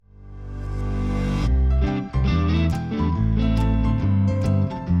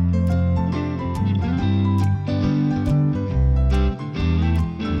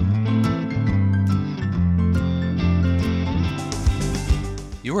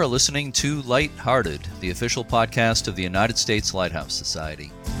You are listening to Lighthearted, the official podcast of the United States Lighthouse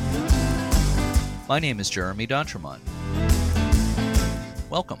Society. My name is Jeremy D'Entremont.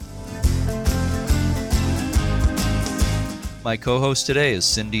 Welcome. My co-host today is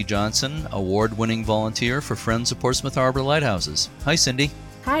Cindy Johnson, award-winning volunteer for Friends of Portsmouth Harbor Lighthouses. Hi, Cindy.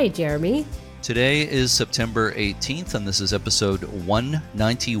 Hi, Jeremy. Today is September 18th, and this is episode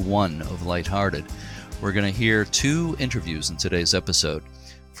 191 of Lighthearted. We're going to hear two interviews in today's episode.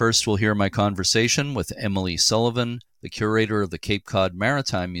 First, we'll hear my conversation with Emily Sullivan, the curator of the Cape Cod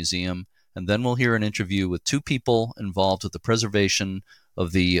Maritime Museum, and then we'll hear an interview with two people involved with the preservation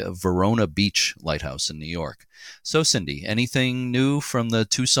of the Verona Beach Lighthouse in New York. So, Cindy, anything new from the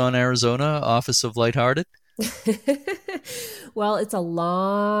Tucson, Arizona office of Lighthearted? Well, it's a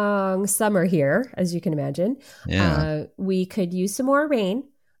long summer here, as you can imagine. Yeah. We could use some more rain,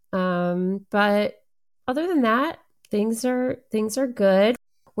 but other than that, things are good.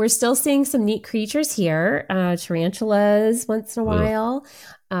 We're still seeing some neat creatures here, tarantulas once in a while,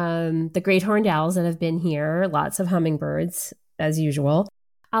 the great horned owls that have been here, lots of hummingbirds, as usual.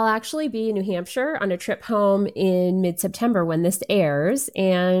 I'll actually be in New Hampshire on a trip home in mid-September when this airs,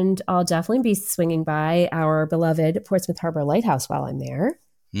 and I'll definitely be swinging by our beloved Portsmouth Harbor Lighthouse while I'm there.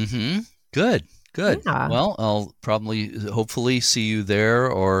 Mm-hmm. Good. Yeah. Well, I'll hopefully see you there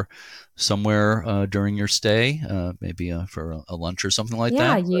or somewhere during your stay, maybe for a lunch or something like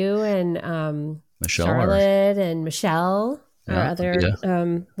that. Yeah, you and Michelle Charlotte and Michelle, our other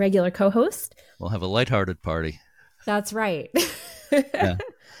regular co-host. We'll have a lighthearted party. That's right. Yeah.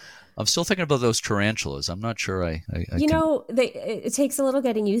 I'm still thinking about those tarantulas. I'm not sure I it takes a little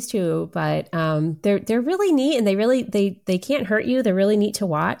getting used to, but they're really neat, and they can't hurt you. They're really neat to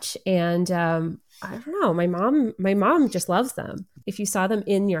watch, and I don't know. My mom just loves them. If you saw them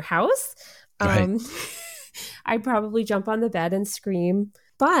in your house, right. I'd probably jump on the bed and scream.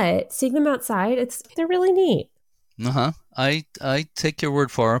 But seeing them outside, they're really neat. I take your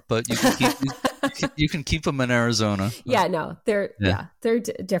word for it, but you can keep them in Arizona. Yeah, no, they're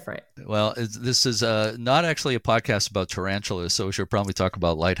different. Well, this is not actually a podcast about tarantulas, so we should probably talk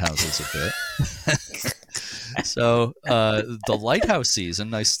about lighthouses a bit. So the lighthouse season,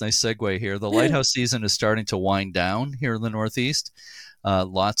 nice segue here. The lighthouse season is starting to wind down here in the Northeast.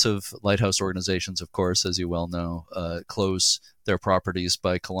 Lots of lighthouse organizations, of course, as you well know, close their properties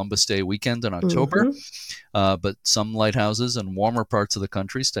by Columbus Day weekend in October. Mm-hmm. But some lighthouses in warmer parts of the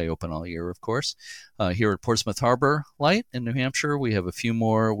country stay open all year, of course. Here at Portsmouth Harbor Light in New Hampshire, we have a few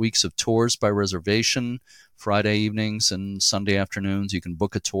more weeks of tours by reservation, Friday evenings and Sunday afternoons. You can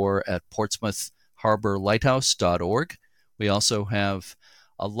book a tour at portsmouthharborlighthouse.org. We also have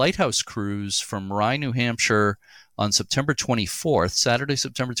a lighthouse cruise from Rye, New Hampshire on September 24th, Saturday,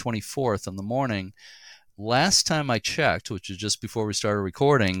 September 24th in the morning. Last time I checked, which is just before we started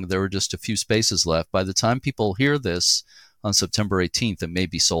recording, there were just a few spaces left. By the time people hear this on September 18th, it may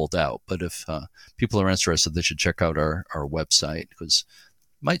be sold out. But if people are interested, they should check out our website because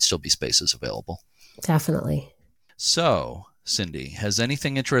might still be spaces available. Definitely. So, Cindy, has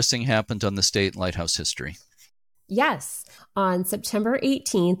anything interesting happened on the state lighthouse history? Yes. On September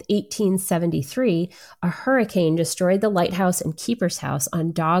 18th, 1873, a hurricane destroyed the lighthouse and keeper's house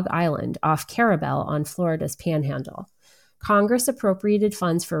on Dog Island off Carabel on Florida's Panhandle. Congress appropriated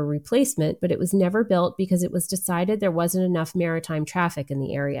funds for a replacement, but it was never built because it was decided there wasn't enough maritime traffic in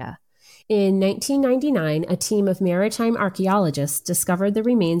the area. In 1999, a team of maritime archaeologists discovered the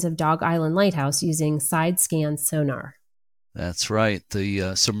remains of Dog Island Lighthouse using side-scan sonar. That's right.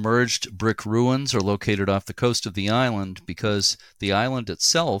 The submerged brick ruins are located off the coast of the island because the island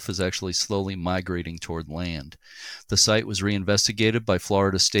itself is actually slowly migrating toward land. The site was reinvestigated by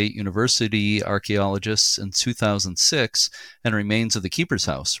Florida State University archaeologists in 2006, and remains of the keeper's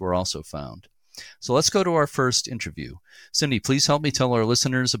house were also found. So let's go to our first interview. Cindy, please help me tell our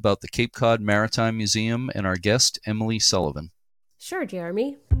listeners about the Cape Cod Maritime Museum and our guest, Emily Sullivan. Sure,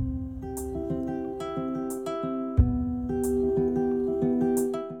 Jeremy.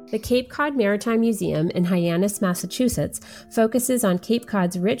 The Cape Cod Maritime Museum in Hyannis, Massachusetts, focuses on Cape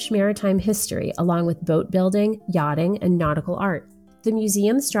Cod's rich maritime history along with boat building, yachting, and nautical art. The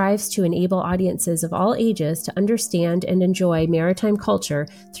museum strives to enable audiences of all ages to understand and enjoy maritime culture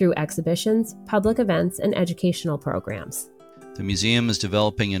through exhibitions, public events, and educational programs. The museum is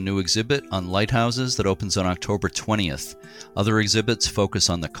developing a new exhibit on lighthouses that opens on October 20th. Other exhibits focus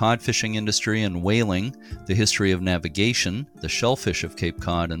on the cod fishing industry and whaling, the history of navigation, the shellfish of Cape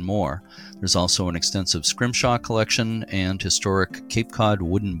Cod, and more. There's also an extensive scrimshaw collection and historic Cape Cod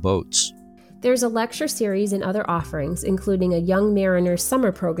wooden boats. There's a lecture series and other offerings, including a Young Mariners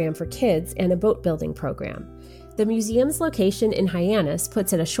summer program for kids and a boat building program. The museum's location in Hyannis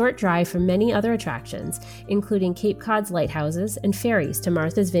puts it a short drive from many other attractions, including Cape Cod's lighthouses and ferries to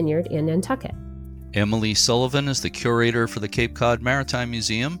Martha's Vineyard in Nantucket. Emily Sullivan is the curator for the Cape Cod Maritime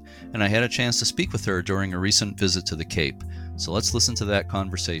Museum, and I had a chance to speak with her during a recent visit to the Cape. So let's listen to that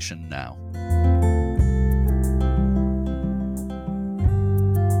conversation now.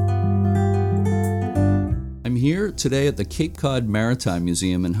 I'm here today at the Cape Cod Maritime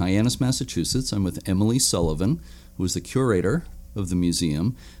Museum in Hyannis, Massachusetts. I'm with Emily Sullivan, who is the curator of the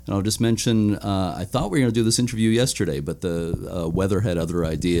museum. And I'll just mention, I thought we were going to do this interview yesterday, but the weather had other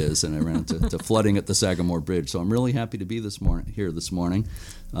ideas, and I ran into flooding at the Sagamore Bridge. So I'm really happy to be here this morning.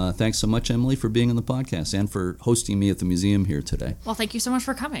 Thanks so much, Emily, for being on the podcast and for hosting me at the museum here today. Well, thank you so much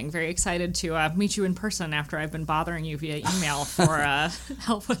for coming. Very excited to meet you in person after I've been bothering you via email for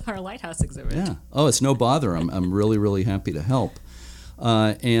help with our lighthouse exhibit. Yeah. Oh, it's no bother. I'm really, really happy to help.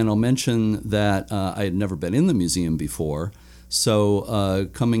 And I'll mention that I had never been in the museum before. So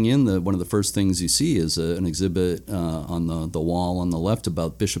coming in, one of the first things you see is an exhibit on the wall on the left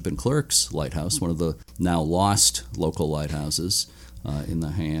about Bishop and Clerk's Lighthouse, one of the now lost local lighthouses in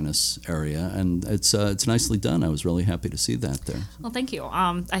the Hyannis area. And it's nicely done. I was really happy to see that there. Well, thank you.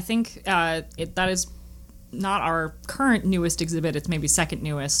 I think that is not our current newest exhibit. It's maybe second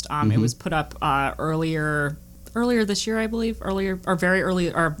newest. It was put up earlier this year, I believe,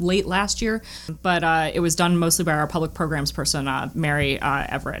 late last year. But it was done mostly by our public programs person, Mary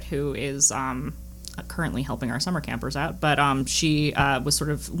Everett, who is currently helping our summer campers out. But she was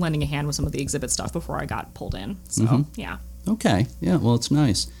sort of lending a hand with some of the exhibit stuff before I got pulled in. So, yeah. Okay. Yeah, well, it's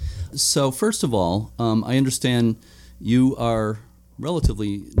nice. So first of all, I understand you are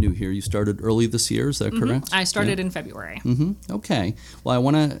relatively new here. You started early this year, is that correct? I started in February. Okay. Well, I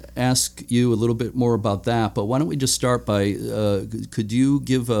want to ask you a little bit more about that, but why don't we just start by, could you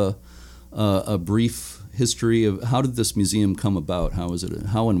give a brief history of how did this museum come about?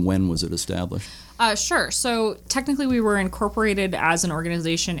 How and when was it established? Sure. So technically we were incorporated as an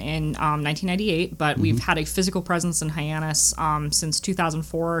organization in 1998, but we've had a physical presence in Hyannis since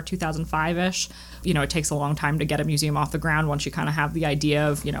 2004, 2005-ish. You know, it takes a long time to get a museum off the ground once you kind of have the idea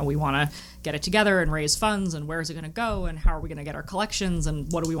of, you know, we want to get it together and raise funds and where is it going to go and how are we going to get our collections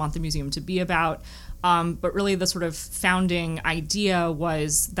and what do we want the museum to be about. But really the sort of founding idea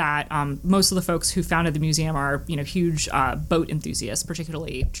was that most of the folks who founded the museum are, you know, huge boat enthusiasts,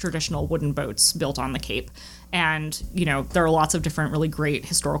 particularly traditional wooden boats built on the Cape. And, you know, there are lots of different really great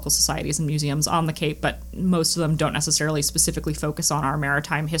historical societies and museums on the Cape, but most of them don't necessarily specifically focus on our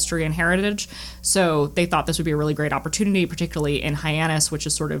maritime history and heritage. So they thought this would be a really great opportunity, particularly in Hyannis, which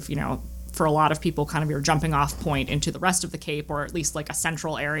is sort of, you know, for a lot of people kind of your jumping off point into the rest of the Cape, or at least like a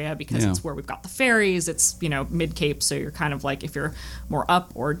central area, because it's where we've got the ferries. It's, you know, mid-Cape, so you're kind of like, if you're more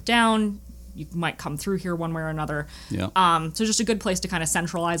up or down, you might come through here one way or another. So just a good place to kind of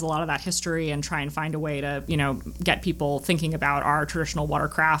centralize a lot of that history and try and find a way to, you know, get people thinking about our traditional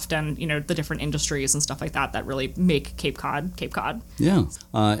watercraft and, you know, the different industries and stuff like that that really make Cape Cod, Cape Cod. Yeah.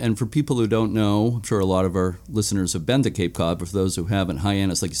 And for people who don't know, I'm sure a lot of our listeners have been to Cape Cod, but for those who haven't,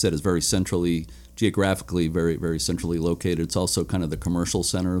 Hyannis, like you said, is very geographically very, very centrally located. It's also kind of the commercial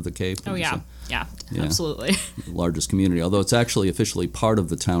center of the Cape. Oh, yeah, absolutely. The largest community, although it's actually officially part of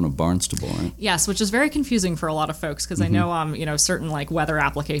the town of Barnstable, right? Yes, which is very confusing for a lot of folks because I know, you know, certain like weather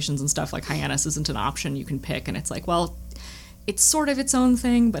applications and stuff like Hyannis isn't an option you can pick, and it's like, well, it's sort of its own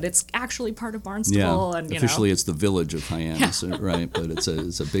thing, but it's actually part of Barnstable. Yeah, and officially it's the village of Hyannis, right? But it's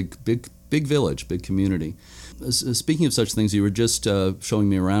a big village, big community. Speaking of such things, you were just showing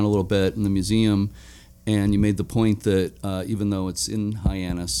me around a little bit in the museum, and you made the point that even though it's in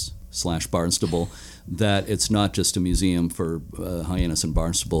Hyannis/Barnstable, that it's not just a museum for Hyannis and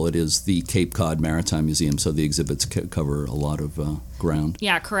Barnstable. It is the Cape Cod Maritime Museum, so the exhibits cover a lot of ground.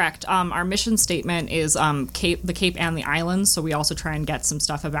 Yeah, correct. Our mission statement is the Cape and the islands, so we also try and get some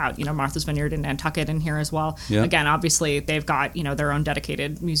stuff about, you know, Martha's Vineyard and Nantucket in here as well. Yep. Again, obviously, they've got, you know, their own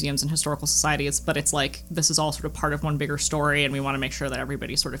dedicated museums and historical societies, but it's like this is all sort of part of one bigger story, and we want to make sure that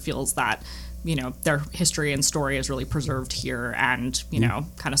everybody sort of feels that, you know, their history and story is really preserved here and, you know,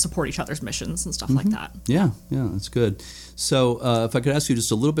 kind of support each other's missions and stuff like that. Yeah, that's good. So if I could ask you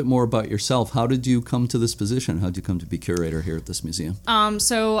just a little bit more about yourself, how did you come to this position? How did you come to be curator here at this museum?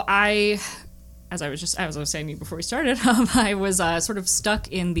 So as I was saying to you before we started, I was sort of stuck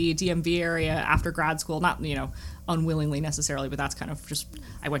in the DMV area after grad school, not, you know, unwillingly necessarily, but that's kind of just,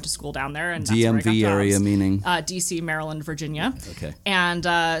 I went to school down there. And that's DMV where I got jobs. Area meaning? DC, Maryland, Virginia. Okay. And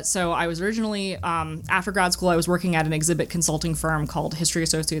so I was originally, after grad school, I was working at an exhibit consulting firm called History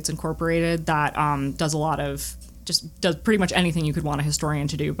Associates Incorporated that does a lot of just does pretty much anything you could want a historian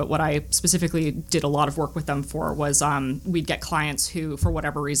to do. But what I specifically did a lot of work with them for was we'd get clients who, for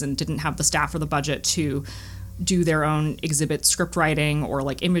whatever reason, didn't have the staff or the budget to do their own exhibit script writing or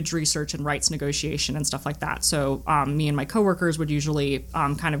like image research and rights negotiation and stuff like that. So me and my coworkers would usually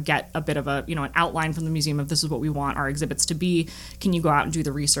kind of get a bit of a, an outline from the museum of this is what we want our exhibits to be. Can you go out and do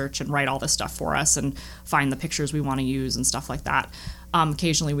the research and write all this stuff for us and find the pictures we want to use and stuff like that.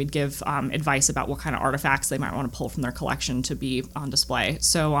 Occasionally we'd give advice about what kind of artifacts they might want to pull from their collection to be on display.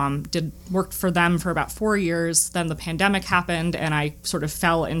 So worked for them for about 4 years. Then the pandemic happened and I sort of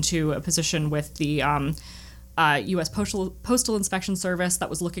fell into a position with the U.S. Postal Inspection Service that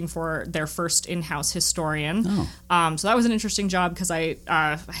was looking for their first in-house historian. So that was an interesting job because I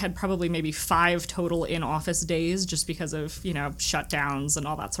had probably maybe 5 total in-office days just because of shutdowns and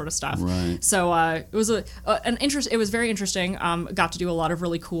all that sort of stuff. Right. So it was it was very interesting. Got to do a lot of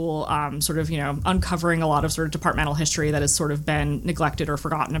really cool uncovering a lot of sort of departmental history that has sort of been neglected or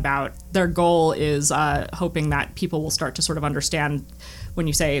forgotten about. Their goal is hoping that people will start to sort of understand. When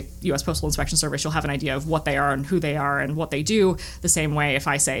you say U.S. Postal Inspection Service, you'll have an idea of what they are and who they are and what they do, the same way if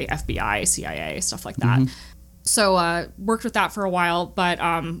I say FBI, CIA, stuff like that. So worked with that for a while, but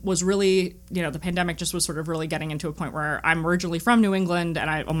was really, the pandemic just was sort of really getting into a point where I'm originally from New England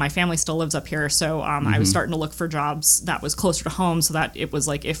and my family still lives up here. So I was starting to look for jobs that was closer to home so that it was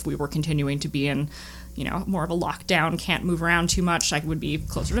like if we were continuing to be in more of a lockdown, can't move around too much, I would be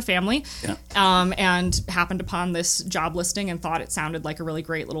closer to family. Yeah. And happened upon this job listing and thought it sounded like a really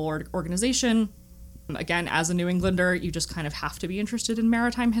great little organization. Again, as a New Englander, you just kind of have to be interested in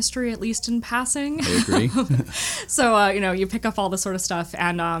maritime history, at least in passing. I agree. So, you pick up all this sort of stuff.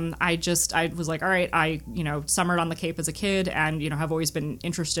 And I was like, all right, I summered on the Cape as a kid and, have always been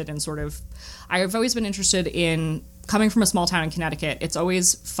interested in coming from a small town in Connecticut. It's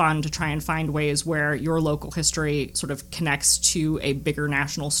always fun to try and find ways where your local history sort of connects to a bigger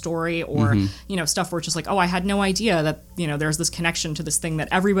national story or, stuff where it's just like, oh, I had no idea that, there's this connection to this thing that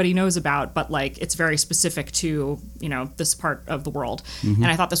everybody knows about, but like it's very specific to, this part of the world. And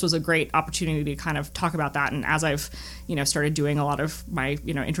I thought this was a great opportunity to kind of talk about that. And as I've, started doing a lot of my,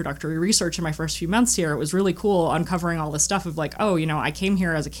 introductory research in my first few months here, it was really cool uncovering all this stuff of like, oh, I came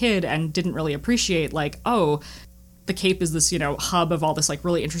here as a kid and didn't really appreciate like, oh, the Cape is this, hub of all this like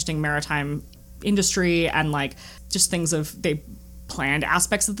really interesting maritime industry and like just things of they planned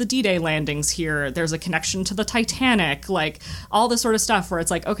aspects of the D-Day landings here. There's a connection to the Titanic, like all this sort of stuff where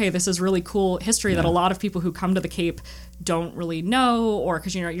it's like, okay, this is really cool history that a lot of people who come to the Cape don't really know, or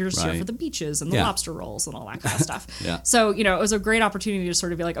because you're just here for the beaches and the lobster rolls and all that kind of stuff. So it was a great opportunity to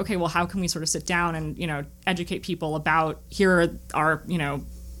sort of be like, okay, well, how can we sort of sit down and educate people about here are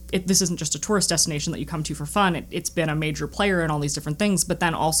this isn't just a tourist destination that you come to for fun. It's been a major player in all these different things. But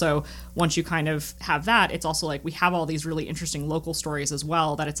then also, once you kind of have that, it's also like we have all these really interesting local stories as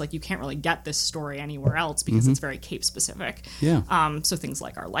well that it's like you can't really get this story anywhere else because it's very Cape specific. So things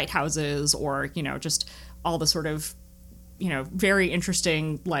like our lighthouses or, just all the sort of, very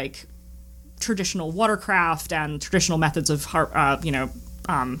interesting like traditional watercraft and traditional methods of, I was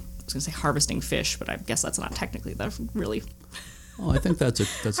going to say harvesting fish, but I guess that's not technically the really... Oh, I think that's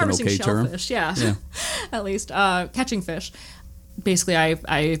an okay term. Shellfish, yeah. At least catching fish. Basically,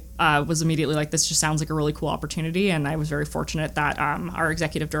 I was immediately like, this just sounds like a really cool opportunity, and I was very fortunate that our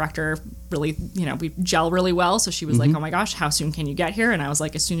executive director really, we gel really well. So she was like, oh my gosh, how soon can you get here? And I was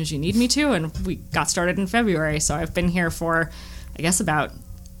like, as soon as you need me to. And we got started in February, so I've been here for, I guess, about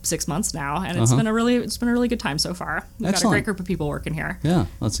 6 months now, and it's been a really good time so far. We've got a great group of people working here. Yeah,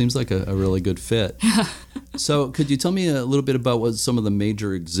 well, it seems like a really good fit. So could you tell me a little bit about what some of the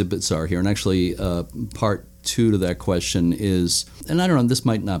major exhibits are here? And actually part 2 to that question is, and I don't know, this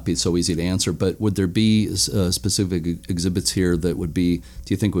might not be so easy to answer, but would there be specific exhibits here that do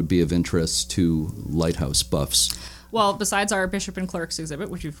you think would be of interest to lighthouse buffs? Well, besides our Bishop and Clerks exhibit,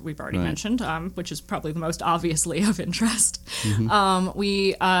 which we've already mentioned, which is probably the most obviously of interest,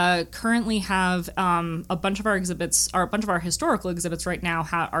 we currently have a bunch of our exhibits, or a bunch of our historical exhibits right now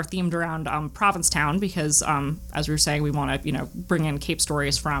are themed around Provincetown because, as we were saying, we want to bring in Cape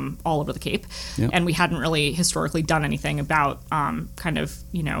stories from all over the Cape, and we hadn't really historically done anything about kind of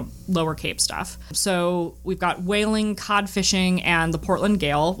Lower Cape stuff. So we've got whaling, cod fishing, and the Portland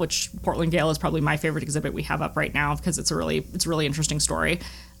Gale, which Portland Gale is probably my favorite exhibit we have up right now because it's a really interesting story.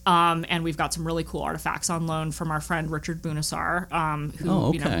 And we've got some really cool artifacts on loan from our friend Richard Bunasar.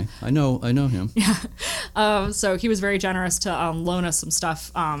 I know him. Yeah. So he was very generous to loan us some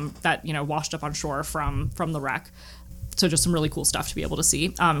stuff that washed up on shore from the wreck. So just some really cool stuff to be able to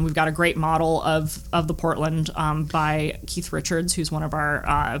see. And we've got a great model of the Portland by Keith Richards, who's one of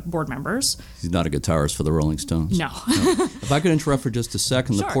our board members. He's not a guitarist for the Rolling Stones. No. If I could interrupt for just a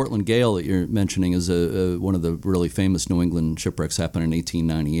second, Sure. The Portland Gale that you're mentioning is one of the really famous New England shipwrecks happened in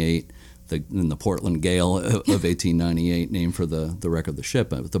 1898. In the Portland Gale of 1898, named for the wreck of the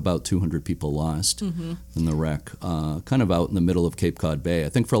ship, with about 200 people lost in the wreck, kind of out in the middle of Cape Cod Bay. I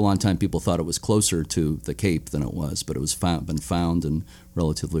think for a long time people thought it was closer to the Cape than it was, but it was been found in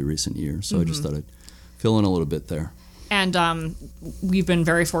relatively recent years. So I just thought I'd fill in a little bit there. And we've been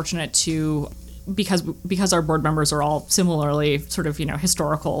very fortunate to, because our board members are all similarly sort of,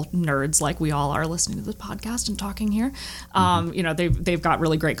 historical nerds like we all are listening to this podcast and talking here. They've got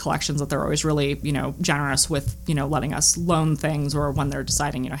really great collections that they're always really, generous with, letting us loan things, or when they're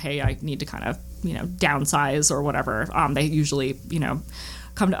deciding, hey, I need to kind of, downsize or whatever. They usually,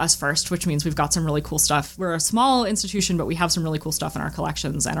 come to us first, which means we've got some really cool stuff. We're a small institution, but we have some really cool stuff in our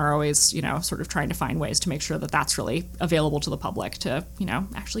collections, and are always, sort of trying to find ways to make sure that that's really available to the public to,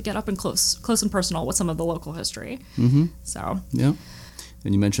 actually get up and close and personal with some of the local history. So yeah.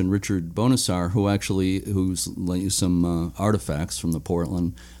 And you mentioned Richard Bonasar, who's lent you some artifacts from the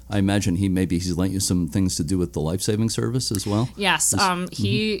Portland. I imagine he's lent you some things to do with the life-saving service as well. Yes,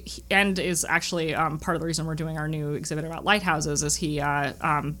 he is actually part of the reason we're doing our new exhibit about lighthouses. Is he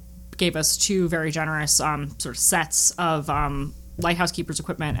gave us two very generous sort of sets of lighthouse keepers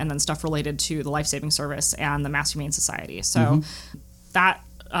equipment, and then stuff related to the life-saving service and the Mass Humane Society. So that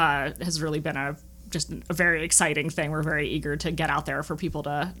has really been just a very exciting thing. We're very eager to get out there for people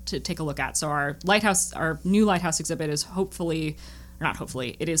to take a look at. So our new lighthouse exhibit is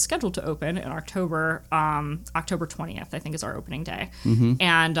it is scheduled to open in October 20th, I think is our opening day.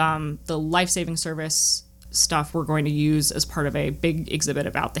 And the life-saving service stuff we're going to use as part of a big exhibit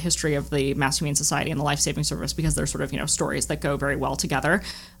about the history of the Mass Humane Society and the life-saving service, because they're sort of, stories that go very well together,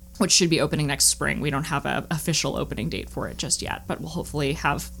 which should be opening next spring. We don't have an official opening date for it just yet, but we'll hopefully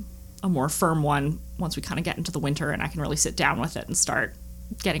have a more firm one once we kind of get into the winter and I can really sit down with it and start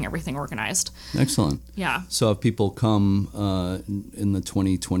getting everything organized. Excellent. Yeah. So if people come in the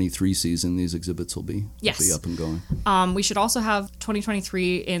 2023 season, these exhibits will be up and going. We should also have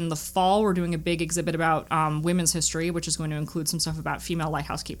 2023 in the fall. We're doing a big exhibit about women's history, which is going to include some stuff about female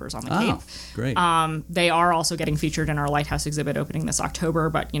lighthouse keepers on the Cape. Great. They are also getting featured in our lighthouse exhibit opening this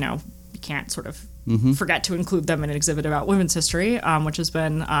October, but you can't sort of forget to include them in an exhibit about women's history, which has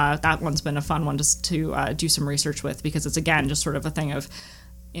been that one's been a fun one to do some research with, because it's again just sort of a thing of,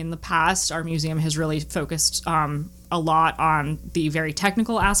 in the past, our museum has really focused a lot on the very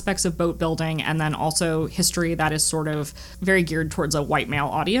technical aspects of boat building, and then also history that is sort of very geared towards a white male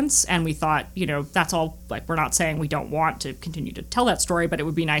audience. And we thought, that's all, like, we're not saying we don't want to continue to tell that story, but it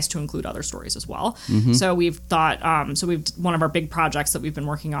would be nice to include other stories as well. So we've thought, one of our big projects that we've been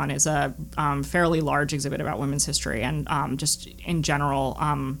working on is a fairly large exhibit about women's history, and just in general,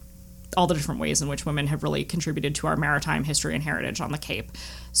 all the different ways in which women have really contributed to our maritime history and heritage on the Cape.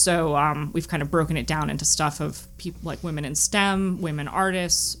 So we've kind of broken it down into stuff of people like women in STEM, women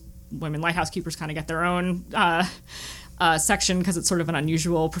artists, women lighthouse keepers kind of get their own section because it's sort of an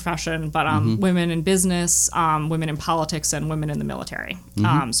unusual profession, but women in business, women in politics, and women in the military.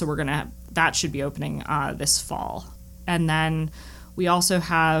 So that should be opening this fall. And then we also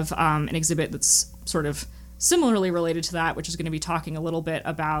have an exhibit that's sort of similarly related to that, which is going to be talking a little bit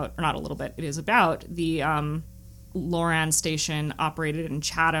about, or not a little bit, it is about the Loran Station operated in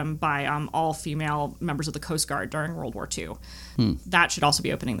Chatham by all female members of the Coast Guard during World War II. That should also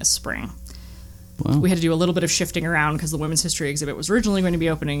be opening this spring. Wow. We had to do a little bit of shifting around because the Women's History exhibit was originally going to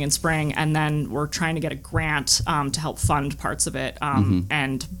be opening in spring, and then we're trying to get a grant to help fund parts of it,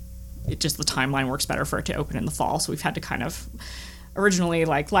 and the timeline works better for it to open in the fall, so we've had to kind of... Originally,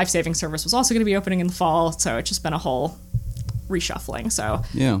 life-saving service was also going to be opening in the fall, so it's just been a whole reshuffling. So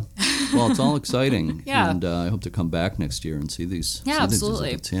yeah, well, it's all exciting. Yeah, and I hope to come back next year and see these. Yeah,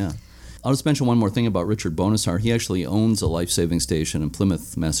 absolutely. These exhibits. Yeah, I'll just mention one more thing about Richard Bonasar. He actually owns a life-saving station in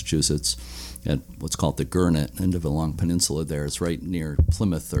Plymouth, Massachusetts, at what's called the Gurnet, end of a long peninsula there. It's right near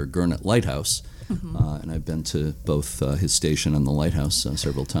Plymouth or Gurnet Lighthouse. And I've been to both his station and the lighthouse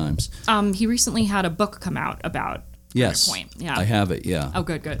several times. He recently had a book come out about. Yes, Point. Yeah. I have it, yeah. Oh,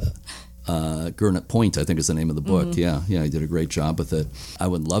 good. Gurnet Point, I think is the name of the book. Yeah, he did a great job with it. I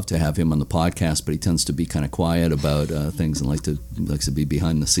would love to have him on the podcast, but he tends to be kind of quiet about things and likes to be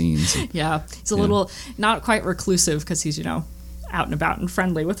behind the scenes. Yeah, he's a little, not quite reclusive because he's, out and about and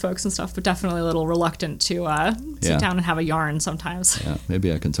friendly with folks and stuff, but definitely a little reluctant to sit down and have a yarn sometimes. Yeah,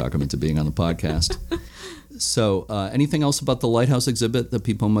 maybe I can talk him into being on the podcast. So anything else about the Lighthouse exhibit that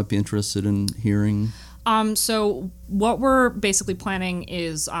people might be interested in hearing? So what we're basically planning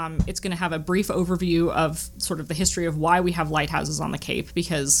is it's going to have a brief overview of sort of the history of why we have lighthouses on the Cape,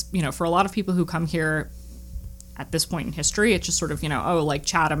 because, for a lot of people who come here at this point in history, it's just sort of, like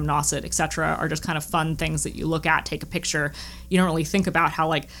Chatham, Nauset, etc. are just kind of fun things that you look at, take a picture. You don't really think about how,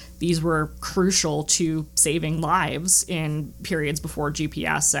 like, these were crucial to saving lives in periods before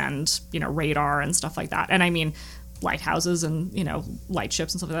GPS and, radar and stuff like that. And I mean, lighthouses and, light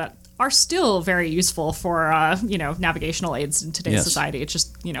ships and stuff like that are still very useful for, navigational aids in today's society. It's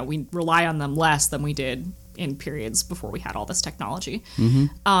just, we rely on them less than we did in periods before we had all this technology.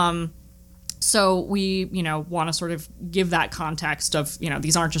 So we, want to sort of give that context of,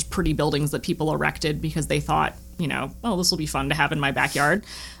 these aren't just pretty buildings that people erected because they thought, oh, this will be fun to have in my backyard.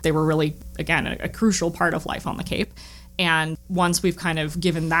 They were really, again, a crucial part of life on the Cape. And once we've kind of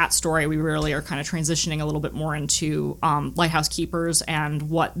given that story, we really are kind of transitioning a little bit more into lighthouse keepers and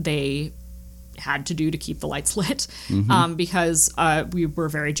what they had to do to keep the lights lit, because we were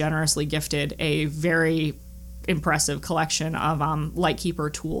very generously gifted a very impressive collection of lightkeeper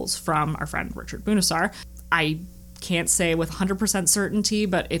tools from our friend Richard Bunasar. I can't say with 100% certainty,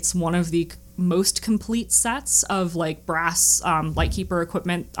 but it's one of the most complete sets of like brass lightkeeper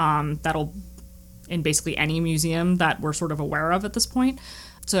equipment that'll in basically any museum that we're sort of aware of at this point.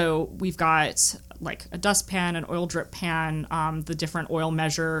 So we've got like a dustpan, an oil drip pan, the different oil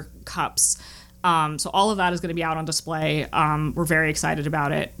measure cups. So all of that is going to be out on display. We're very excited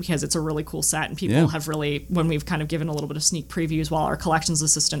about it because it's a really cool set, and people have really, when we've kind of given a little bit of sneak previews while our collections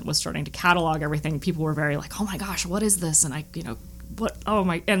assistant was starting to catalog everything, people were very like, oh my gosh, what is this? And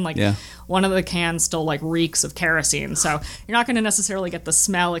one of the cans still like reeks of kerosene. So you're not going to necessarily get the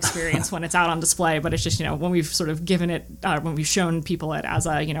smell experience when it's out on display, but it's just, when we've sort of given it, when we've shown people it as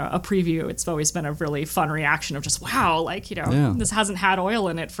a preview, it's always been a really fun reaction of just, wow, like, this hasn't had oil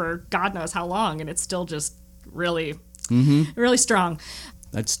in it for God knows how long. And it's still just really, really strong.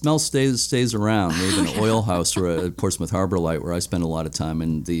 That smell stays around. We have an oil house or a Portsmouth Harbor Light where I spend a lot of time,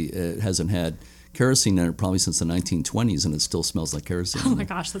 and it hasn't had kerosene in it probably since the 1920s, and it still smells like kerosene. Oh my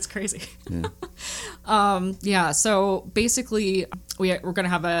gosh, that's crazy. Yeah. So basically, we're going to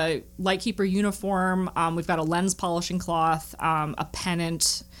have a lightkeeper uniform. We've got a lens polishing cloth, a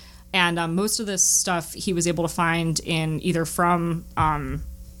pennant, and most of this stuff he was able to find in either from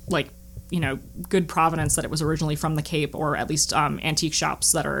good provenance that it was originally from the Cape, or at least antique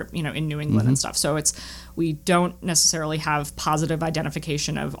shops that are, in New England and stuff. So we don't necessarily have positive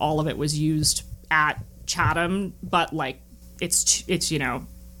identification of all of it was used at Chatham, but like it's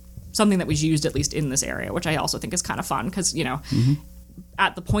something that was used at least in this area, which I also think is kind of fun because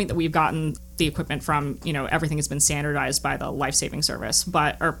at the point that we've gotten the equipment from, everything has been standardized by the Life-Saving Service,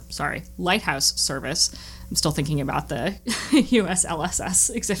 Lighthouse Service. I'm still thinking about the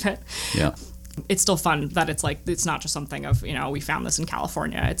USLSS exhibit. Yeah. It's still fun that it's like, it's not just something of, we found this in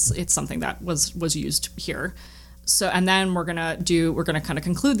California. It's something that was used here. So, and then we're going to kind of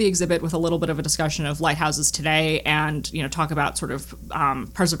conclude the exhibit with a little bit of a discussion of lighthouses today and, talk about sort of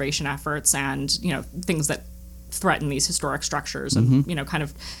preservation efforts and, things that threaten these historic structures and, kind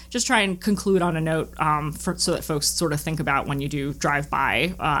of just try and conclude on a note so that folks sort of think about when you do drive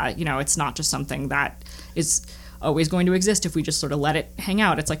by, it's not just something that is always going to exist if we just sort of let it hang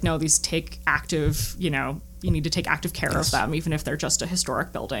out. It's like, no, these take active, you need to take active care of them, even if they're just a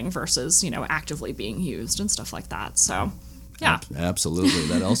historic building versus, actively being used and stuff like that. So, yeah. Absolutely.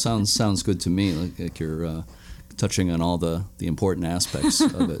 That all sounds good to me. Like you're touching on all the important aspects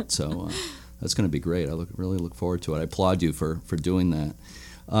of it. So that's going to be great. I really look forward to it. I applaud you for doing that.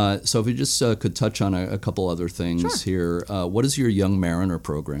 So if you just could touch on a couple other things here. What is your Young Mariner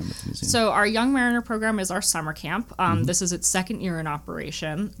program at the museum? So our Young Mariner program is our summer camp. This is its second year in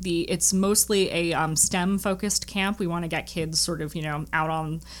operation. It's mostly a STEM-focused camp. We want to get kids sort of,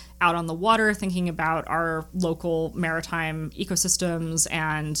 out on the water, thinking about our local maritime ecosystems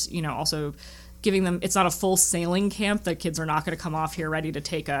and, also giving them, it's not a full sailing camp. The kids are not going to come off here ready to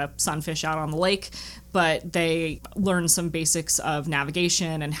take a sunfish out on the lake, but they learn some basics of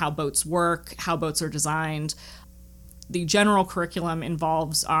navigation and how boats work, how boats are designed. The general curriculum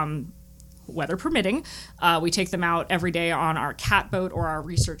involves, weather permitting, we take them out every day on our catboat or our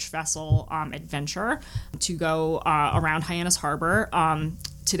research vessel adventure to go around Hyannis Harbor.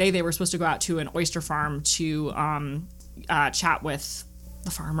 Today they were supposed to go out to an oyster farm to chat with the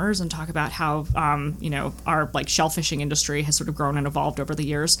farmers and talk about how, our like shellfishing industry has sort of grown and evolved over the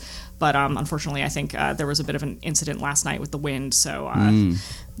years. But unfortunately, I think there was a bit of an incident last night with the wind. So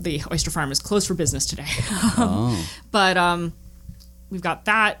the oyster farm is closed for business today. But we've got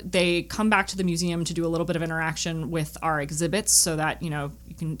that. They come back to the museum to do a little bit of interaction with our exhibits so that, you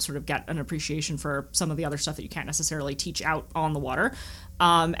can sort of get an appreciation for some of the other stuff that you can't necessarily teach out on the water.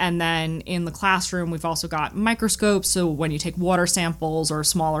 And then in the classroom, we've also got microscopes. So when you take water samples or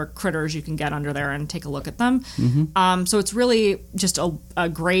smaller critters, you can get under there and take a look at them. So it's really just a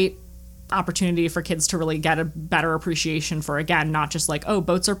great opportunity for kids to really get a better appreciation for, again, not just like, oh,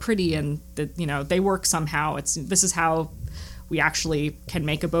 boats are pretty and that, they work somehow. This is how we actually can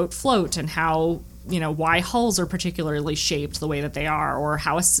make a boat float, and how, why hulls are particularly shaped the way that they are, or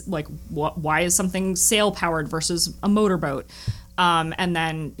how why is something sail powered versus a motorboat. And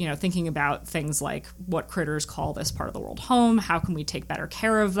then, thinking about things like what critters call this part of the world home, how can we take better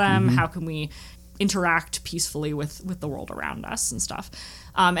care of them, how can we interact peacefully with the world around us and stuff.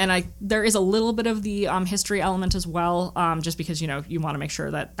 And there is a little bit of the history element as well, just because, you want to make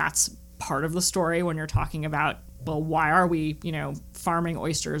sure that that's part of the story when you're talking about, well, why are we, farming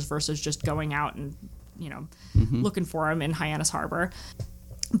oysters versus just going out and, looking for them in Hyannis Harbor.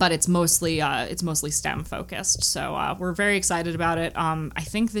 But it's mostly STEM focused. So we're very excited about it. I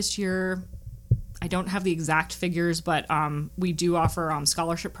think this year, I don't have the exact figures, but we do offer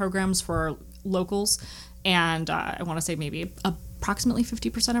scholarship programs for locals. And I want to say maybe approximately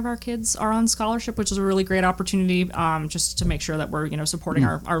 50% of our kids are on scholarship, which is a really great opportunity, just to make sure that we're, supporting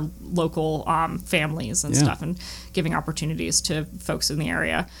our local families and stuff, and giving opportunities to folks in the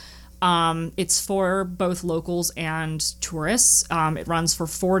area. It's for both locals and tourists. It runs for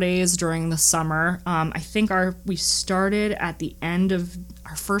 4 days during the summer. I think we started at the end of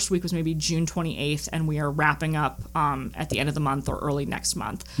our first week was maybe June 28th, and we are wrapping up at the end of the month or early next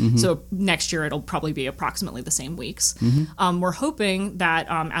month. So next year it'll probably be approximately the same weeks. We're hoping that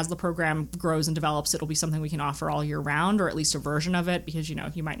as the program grows and develops, it'll be something we can offer all year round, or at least a version of it, because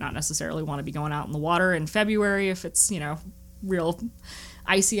you might not necessarily want to be going out in the water in February if it's real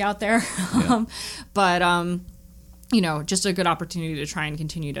icy out there. But just a good opportunity to try and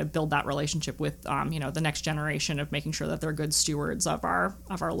continue to build that relationship with the next generation, of making sure that they're good stewards of our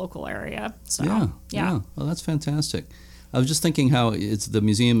local area. So yeah. Well, that's fantastic. I was just thinking how the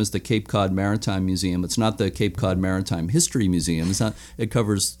museum is the Cape Cod Maritime Museum. It's not the Cape Cod Maritime History Museum. It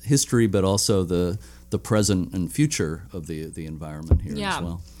covers history, but also the present and future of the environment here as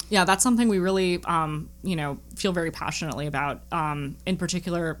well. Yeah, that's something we really, feel very passionately about. In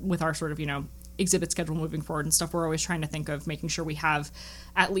particular, with our sort of, exhibit schedule moving forward and stuff, we're always trying to think of making sure we have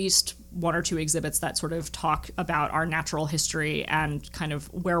at least one or two exhibits that sort of talk about our natural history and kind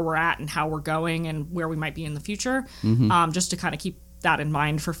of where we're at and how we're going and where we might be in the future. Just to kind of keep that in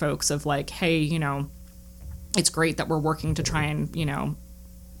mind for folks of like, hey, it's great that we're working to try and,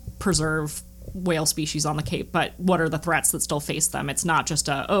 preserve whale species on the Cape, but what are the threats that still face them? It's not just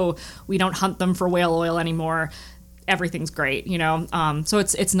we don't hunt them for whale oil anymore, everything's great, so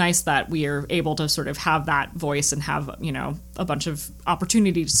it's nice that we are able to sort of have that voice and have a bunch of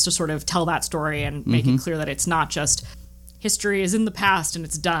opportunities to sort of tell that story and make it clear that it's not just history is in the past and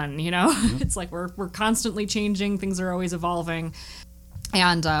it's done. It's like we're constantly changing, things are always evolving.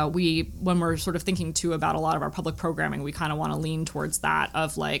 And when we're sort of thinking too about a lot of our public programming, we kind of want to lean towards that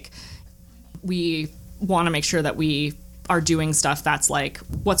of like, we want to make sure that we are doing stuff that's like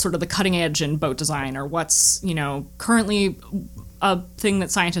what's sort of the cutting edge in boat design, or what's, currently a thing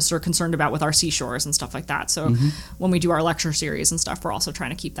that scientists are concerned about with our seashores and stuff like that. So when we do our lecture series and stuff, we're also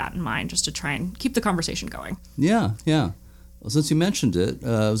trying to keep that in mind, just to try and keep the conversation going. Yeah. Well, since you mentioned it,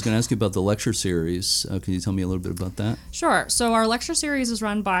 I was going to ask you about the lecture series. Can you tell me a little bit about that? Sure. So our lecture series is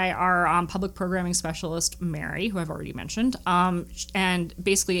run by our public programming specialist, Mary, who I've already mentioned. And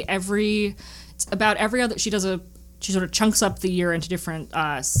basically she sort of chunks up the year into different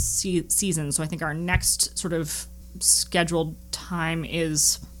seasons. So I think our next sort of scheduled time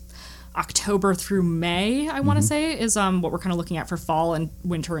is October through May, I want to say, is what we're kind of looking at for fall and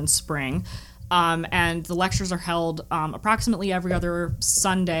winter and spring. And the lectures are held approximately every other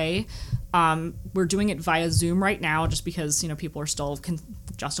Sunday. We're doing it via Zoom right now, just because people are still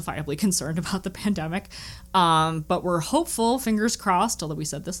justifiably concerned about the pandemic. But we're hopeful, fingers crossed, although we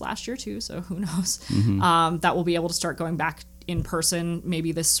said this last year too, so who knows, that we'll be able to start going back in person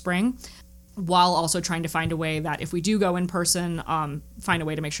maybe this spring, while also trying to find a way that if we do go in person, find a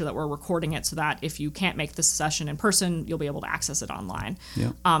way to make sure that we're recording it so that if you can't make this session in person, you'll be able to access it online.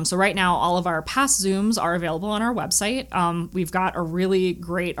 Yeah. So right now, all of our past Zooms are available on our website. We've got a really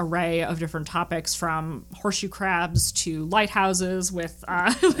great array of different topics, from horseshoe crabs to lighthouses with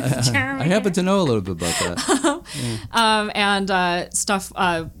Jeremy. I happen to know a little bit about that. And stuff.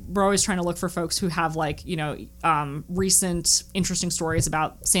 We're always trying to look for folks who have recent interesting stories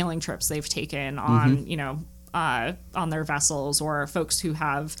about sailing trips they've taken on, on their vessels, or folks who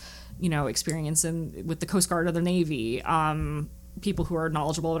have, experience with the Coast Guard or the Navy, people who are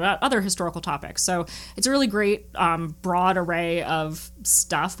knowledgeable about other historical topics. So it's a really great broad array of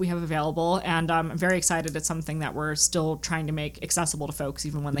stuff we have available, and I'm very excited. It's something that we're still trying to make accessible to folks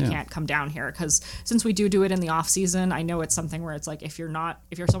even when they can't come down here, because since we do it in the off season, I know it's something where it's like if you're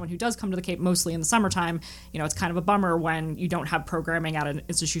someone who does come to the Cape mostly in the summertime, it's kind of a bummer when you don't have programming at an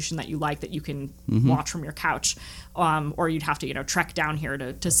institution that you like that you can watch from your couch, or you'd have to trek down here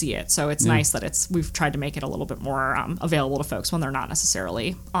to see it. So it's nice that we've tried to make it a little bit more available to folks when they're not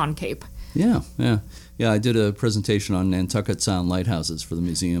necessarily on Cape. Yeah. I did a presentation on Nantucket Sound lighthouses for the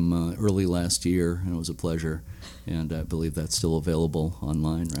museum early last year, and it was a pleasure. And I believe that's still available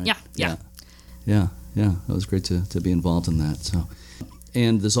online, right? Yeah. It was great to be involved in that. So,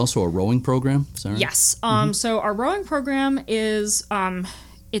 and there's also a rowing program, is that right? Yes. So our rowing program is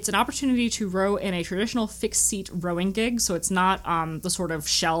it's an opportunity to row in a traditional fixed seat rowing gig. So it's not the sort of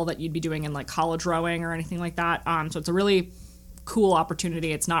shell that you'd be doing in like college rowing or anything like that. So it's a really cool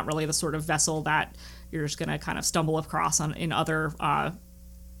opportunity. It's not really the sort of vessel that you're just going to kind of stumble across in other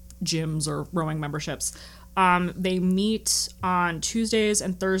gyms or rowing memberships. They meet on Tuesdays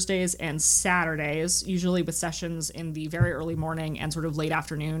and Thursdays and Saturdays, usually with sessions in the very early morning and sort of late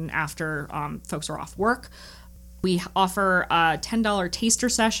afternoon after folks are off work. We offer $10 taster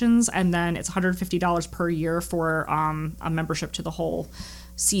sessions, and then it's $150 per year for a membership to the whole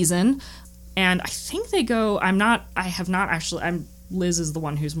season. And I think they go, Liz is the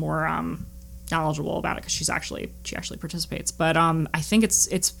one who's more knowledgeable about it because she actually participates. But I think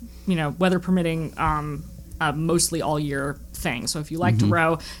it's weather permitting, mostly all year thing. So if you like to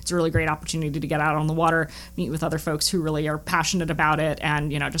row, it's a really great opportunity to get out on the water, meet with other folks who really are passionate about it,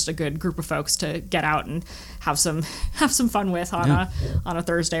 and just a good group of folks to get out and have some fun with on a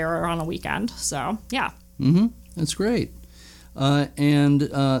Thursday or on a weekend. So yeah. That's great. And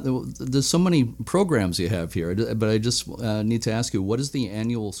there's so many programs you have here, but I just need to ask you, what is the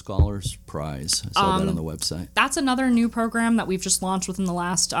annual Scholars Prize? I saw that on the website. That's another new program that we've just launched within the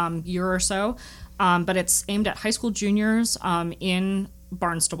last year or so, but it's aimed at high school juniors in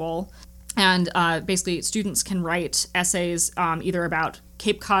Barnstable. And basically, students can write essays either about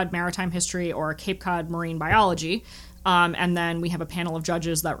Cape Cod maritime history or Cape Cod marine biology. And then we have a panel of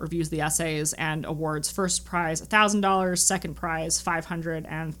judges that reviews the essays and awards first prize $1,000, second prize $500,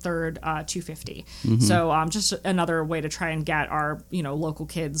 and third $250. So just another way to try and get our local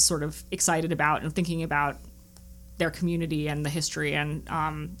kids sort of excited about and thinking about their community and the history and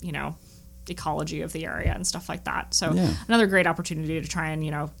ecology of the area and stuff like that. So another great opportunity to try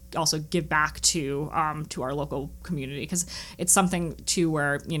and also give back to our local community, because it's something too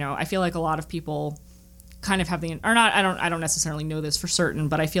where I feel like a lot of people kind of have I don't necessarily know this for certain,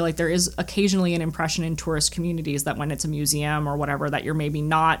 but I feel like there is occasionally an impression in tourist communities that when it's a museum or whatever, that you're maybe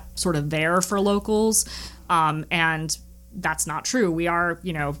not sort of there for locals. And that's not true. We are,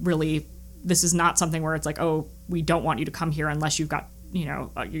 really, this is not something where it's like, oh, we don't want you to come here unless you've got,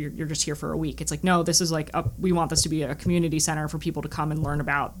 you're just here for a week. It's like, no, this is like, we want this to be a community center for people to come and learn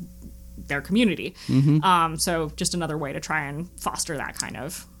about their community. So just another way to try and foster that kind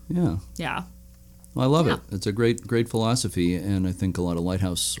of. Yeah. Well, I love it. It's a great philosophy, and I think a lot of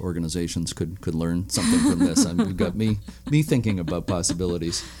lighthouse organizations could learn something from this. You've got me thinking about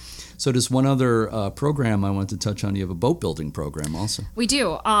possibilities. So there's one other program I want to touch on. You have a boat building program also. We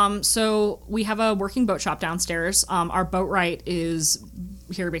do. So we have a working boat shop downstairs. Our boatwright is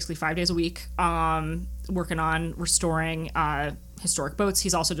here basically 5 days a week, working on restoring historic boats.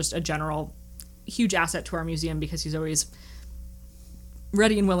 He's also just a general huge asset to our museum because he's always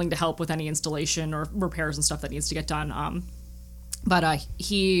ready and willing to help with any installation or repairs and stuff that needs to get done. But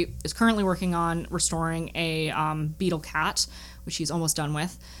he is currently working on restoring a Beetle Cat, which he's almost done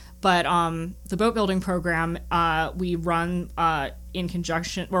with. But the boat building program we run in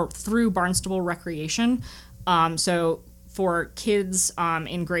conjunction or through Barnstable Recreation. So for kids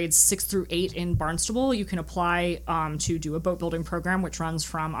in grades 6 through 8 in Barnstable, you can apply to do a boat building program, which runs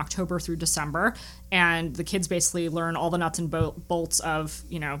from October through December. And the kids basically learn all the nuts and bolts of,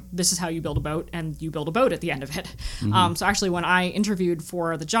 this is how you build a boat, and you build a boat at the end of it. So actually, when I interviewed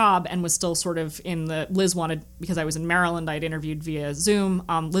for the job and was still sort of Liz wanted, because I was in Maryland, I'd interviewed via Zoom.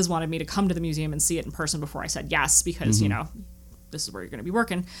 Liz wanted me to come to the museum and see it in person before I said yes, because, this is where you're going to be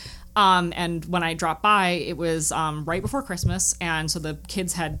working. And when I dropped by, it was right before Christmas, and so the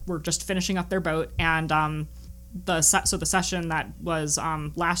kids were just finishing up their boat, and the session that was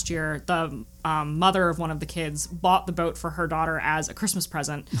last year, the mother of one of the kids bought the boat for her daughter as a Christmas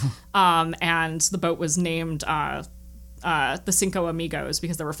present, and the boat was named the Cinco Amigos,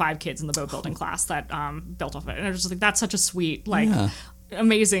 because there were 5 kids in the boat building class that built off it. And I was just like, that's such a sweet, like,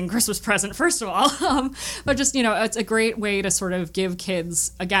 amazing Christmas present, first of all. But just, it's a great way to sort of give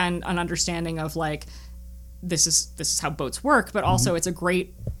kids, again, an understanding of like, this is how boats work, but also it's a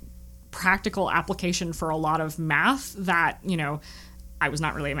great practical application for a lot of math that, I was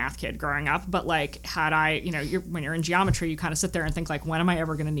not really a math kid growing up, but like had I, when you're in geometry, you kind of sit there and think like, when am I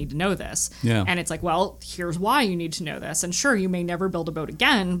ever going to need to know this? Yeah. And it's like, well, here's why you need to know this. And sure, you may never build a boat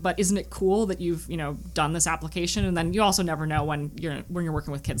again, but isn't it cool that you've, done this application? And then you also never know when you're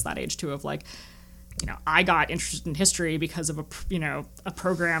working with kids that age too, of like, I got interested in history because of a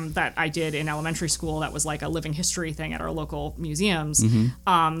program that I did in elementary school that was like a living history thing at our local museums.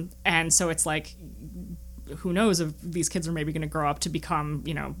 And so it's like, who knows if these kids are maybe going to grow up to become,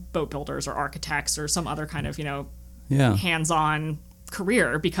 boat builders or architects or some other kind of, hands-on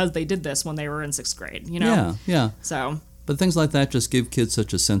career because they did this when they were in 6th grade, Yeah. So. But things like that just give kids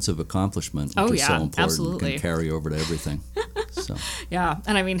such a sense of accomplishment, which is so important. Absolutely. And can carry over to everything. So. Yeah,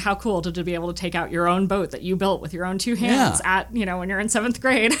 and I mean, how cool to be able to take out your own boat that you built with your own 2 hands at, when you're in 7th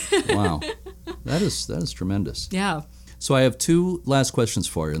grade. Wow. That is tremendous. Yeah. So I have 2 last questions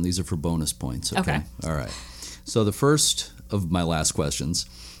for you, and these are for bonus points. Okay. All right. So the first of my last questions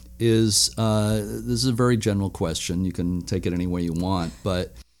is, this is a very general question. You can take it any way you want,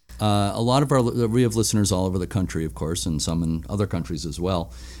 but a lot of we have listeners all over the country, of course, and some in other countries as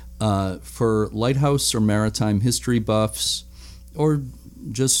well. For lighthouse or maritime history buffs, or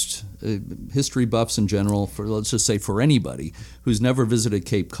just history buffs in general, let's just say for anybody who's never visited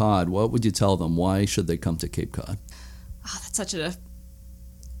Cape Cod, what would you tell them? Why should they come to Cape Cod? Oh, that's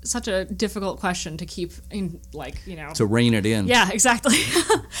such a difficult question to keep in, to rein it in. Yeah, exactly.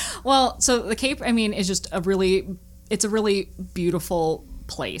 Well, so the Cape, is just a really beautiful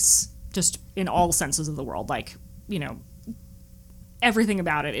place, just in all senses of the word. Like, everything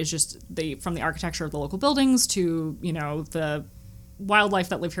about it is just from the architecture of the local buildings to, the wildlife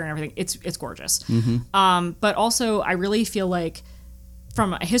that live here and everything. It's gorgeous. But also I really feel like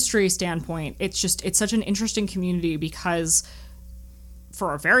from a history standpoint, it's such an interesting community because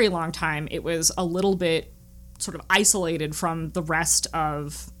for a very long time, it was a little bit sort of isolated from the rest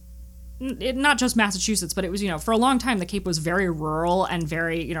of not just Massachusetts, but it was, for a long time, the Cape was very rural and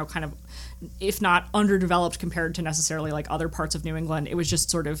very, kind of, if not underdeveloped compared to necessarily like other parts of New England. It was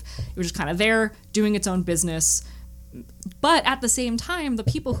just kind of there doing its own business. But at the same time, the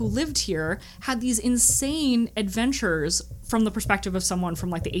people who lived here had these insane adventures from the perspective of someone from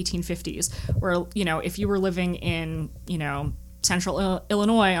like the 1850s, where, if you were living in, central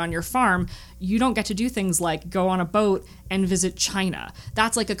Illinois on your farm, you don't get to do things like go on a boat and visit China.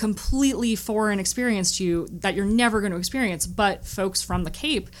 That's like a completely foreign experience to you that you're never going to experience. But folks from the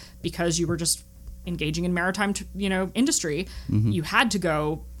Cape, because you were just engaging in maritime, industry, you had to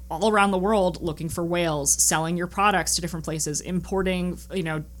go all around the world looking for whales, selling your products to different places, importing,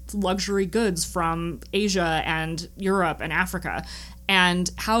 luxury goods from Asia and Europe and Africa.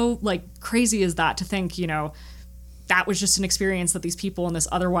 And how like crazy is that to think, that was just an experience that these people in this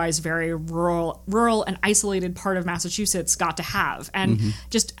otherwise very rural and isolated part of Massachusetts got to have. And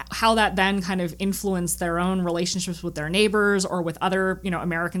just how that then kind of influenced their own relationships with their neighbors or with other,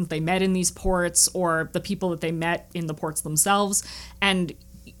 Americans they met in these ports or the people that they met in the ports themselves. And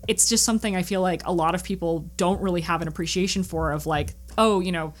it's just something I feel like a lot of people don't really have an appreciation for, of like, oh,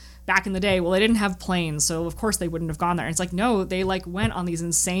 back in the day, well, they didn't have planes, so of course they wouldn't have gone there. And it's like, no, they like went on these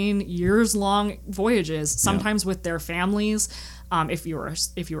insane years-long voyages, sometimes with their families. If you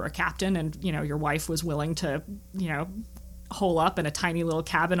were a captain and your wife was willing to hole up in a tiny little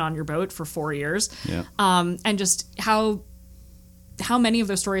cabin on your boat for 4 years, and just how many of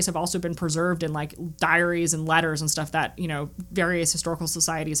those stories have also been preserved in like diaries and letters and stuff that various historical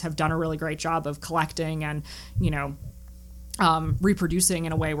societies have done a really great job of collecting and reproducing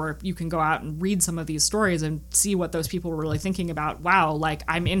in a way where you can go out and read some of these stories and see what those people were really thinking about. Wow, like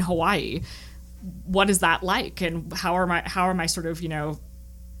I'm in Hawaii. What is that like? And how am I sort of,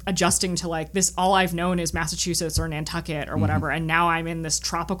 adjusting to like this? All I've known is Massachusetts or Nantucket or whatever. And now I'm in this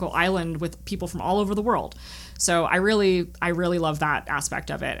tropical island with people from all over the world. So I really love that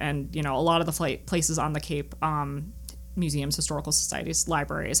aspect of it. And, a lot of the places on the Cape, museums, historical societies,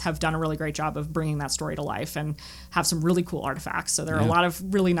 libraries have done a really great job of bringing that story to life and have some really cool artifacts. So there are a lot of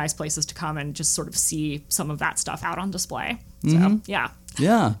really nice places to come and just sort of see some of that stuff out on display. So, yeah.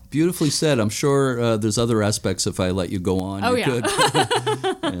 Yeah, beautifully said. I'm sure there's other aspects if I let you go on. Oh, you could.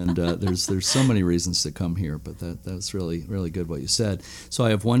 And there's so many reasons to come here, but that's really, really good what you said. So I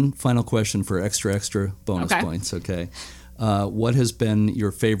have one final question for extra bonus points, okay? what has been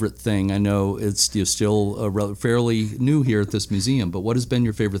your favorite thing? I know you're still fairly new here at this museum, but what has been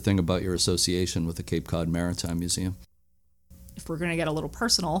your favorite thing about your association with the Cape Cod Maritime Museum? If we're going to get a little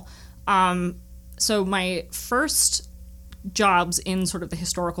personal, so my first jobs in sort of the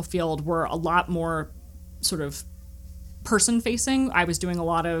historical field were a lot more sort of person-facing. I was doing a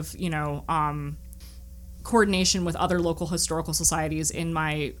lot of, coordination with other local historical societies in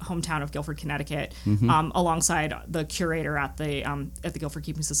my hometown of Guilford, Connecticut, alongside the curator at the Guilford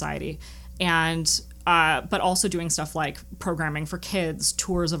Keeping Society, and but also doing stuff like programming for kids,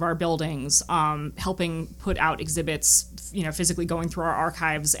 tours of our buildings, helping put out exhibits, physically going through our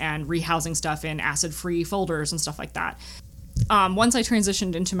archives and rehousing stuff in acid-free folders and stuff like that. Once I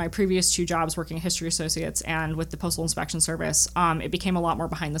transitioned into my previous 2 jobs working at History Associates and with the Postal Inspection Service, it became a lot more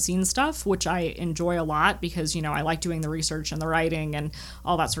behind-the-scenes stuff, which I enjoy a lot because, I like doing the research and the writing and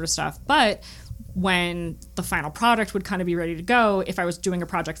all that sort of stuff. But when the final product would kind of be ready to go, if I was doing a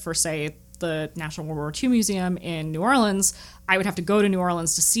project for, say, the National World War II Museum in New Orleans, I would have to go to New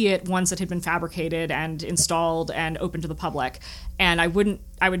Orleans to see it once it had been fabricated and installed and open to the public. And I would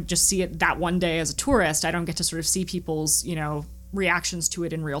just see it that one day as a tourist. I don't get to sort of see people's, reactions to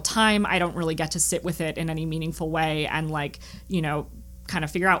it in real time. I don't really get to sit with it in any meaningful way and kind of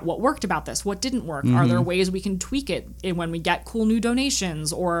figure out what worked about this, what didn't work. Are there ways we can tweak it when we get cool new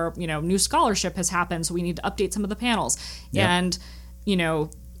donations or, new scholarship has happened, so we need to update some of the panels. Yep. And,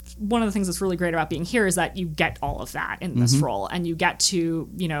 one of the things that's really great about being here is that you get all of that in this role, and you get to,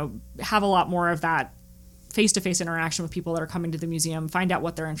 have a lot more of that face-to-face interaction with people that are coming to the museum, find out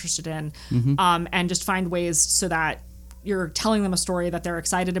what they're interested in, and just find ways so that you're telling them a story that they're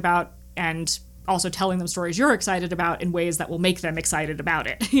excited about, and also telling them stories you're excited about in ways that will make them excited about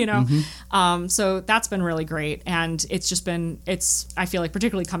it, So that's been really great. And it's just been, I feel like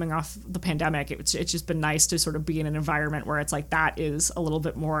particularly coming off the pandemic, it's just been nice to sort of be in an environment where it's like that is a little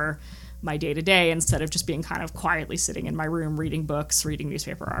bit more my day-to-day instead of just being kind of quietly sitting in my room reading books, reading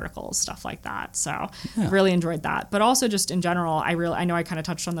newspaper articles, stuff like that. So really enjoyed that. But also just in general, I know I kind of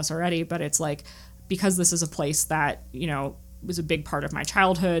touched on this already, but it's like, because this is a place that, was a big part of my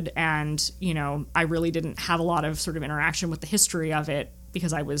childhood, and I really didn't have a lot of sort of interaction with the history of it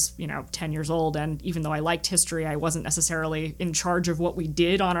because I was 10 years old, and even though I liked history, I wasn't necessarily in charge of what we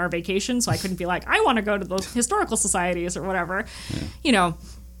did on our vacation, so I couldn't be like, I want to go to the historical societies or whatever.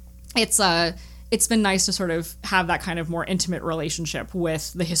 It's been nice to sort of have that kind of more intimate relationship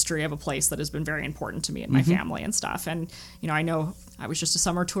with the history of a place that has been very important to me and my family and stuff. And, I know I was just a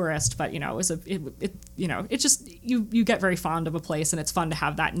summer tourist, but, it's just, you get very fond of a place, and it's fun to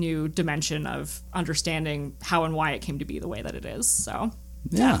have that new dimension of understanding how and why it came to be the way that it is. So,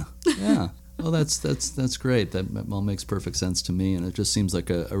 yeah. Well, that's great. That all makes perfect sense to me, and it just seems like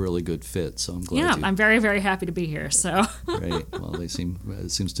a really good fit. So I'm glad. Yeah, I'm very, very happy to be here. So great. Well, it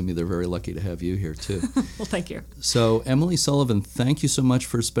seems to me they're very lucky to have you here too. Well, thank you. So Emily Sullivan, thank you so much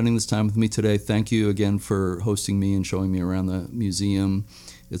for spending this time with me today. Thank you again for hosting me and showing me around the museum.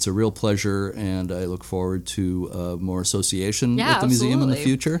 It's a real pleasure, and I look forward to more association with the museum in the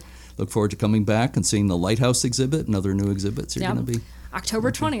future. Look forward to coming back and seeing the Lighthouse exhibit and other new exhibits you're going to be.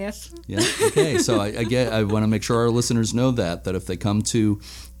 October 20th. Yeah. Okay. So I want to make sure our listeners know that if they come to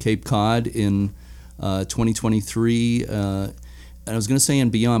Cape Cod in 2023, and I was going to say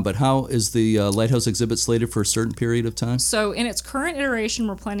and beyond, but how is the Lighthouse exhibit slated for a certain period of time? So in its current iteration,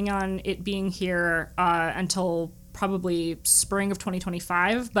 we're planning on it being here until probably spring of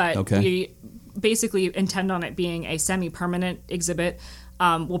 2025, but we basically intend on it being a semi-permanent exhibit.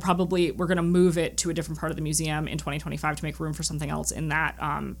 We're going to move it to a different part of the museum in 2025 to make room for something else in that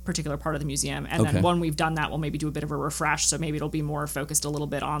particular part of the museum. And then when we've done that, we'll maybe do a bit of a refresh. So maybe it'll be more focused a little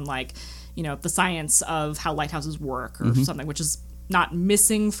bit on the science of how lighthouses work or something, which is not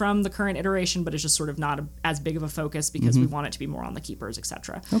missing from the current iteration, but it's just sort of not as big of a focus because we want it to be more on the keepers,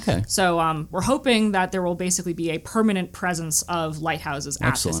 etc. Okay. So we're hoping that there will basically be a permanent presence of lighthouses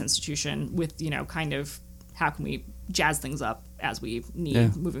at this institution with, kind of how can we jazz things up as we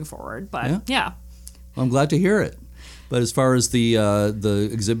need moving forward. But well, I'm glad to hear it. But as far as the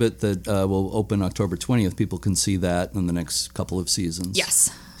exhibit that will open October 20th, people can see that in the next couple of seasons. Yes.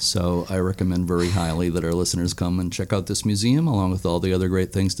 So I recommend very highly that our listeners come and check out this museum, along with all the other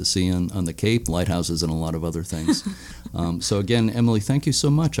great things to see on the Cape, lighthouses, and a lot of other things. So again, Emily, thank you so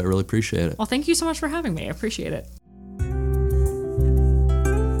much. I really appreciate it. Well, thank you so much for having me. I appreciate it.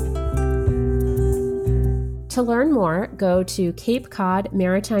 To learn more, go to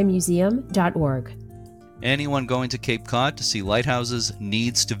CapeCodMaritimeMuseum.org. Anyone going to Cape Cod to see lighthouses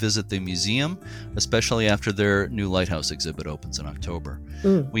needs to visit the museum, especially after their new lighthouse exhibit opens in October.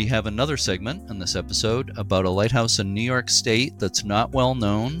 We have another segment in this episode about a lighthouse in New York State that's not well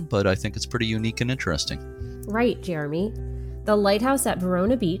known, but I think it's pretty unique and interesting. Right, Jeremy. The lighthouse at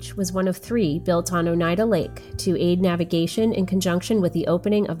Verona Beach was one of 3 built on Oneida Lake to aid navigation in conjunction with the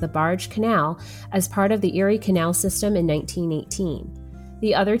opening of the Barge Canal as part of the Erie Canal System in 1918.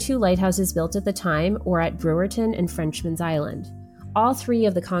 The other 2 lighthouses built at the time were at Brewerton and Frenchman's Island. All 3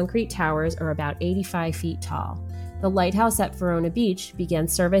 of the concrete towers are about 85 feet tall. The lighthouse at Verona Beach began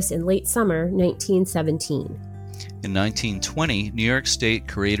service in late summer 1917. In 1920, New York State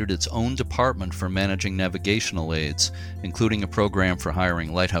created its own department for managing navigational aids, including a program for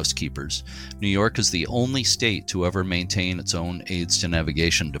hiring lighthouse keepers. New York is the only state to ever maintain its own aids to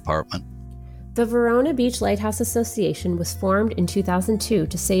navigation department. The Verona Beach Lighthouse Association was formed in 2002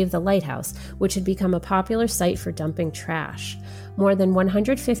 to save the lighthouse, which had become a popular site for dumping trash. More than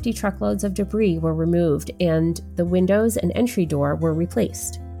 150 truckloads of debris were removed, and the windows and entry door were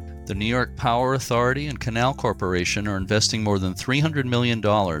replaced. The New York Power Authority and Canal Corporation are investing more than $300 million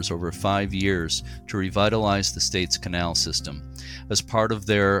over 5 years to revitalize the state's canal system. As part of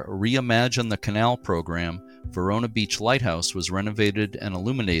their Reimagine the Canal program, Verona Beach Lighthouse was renovated and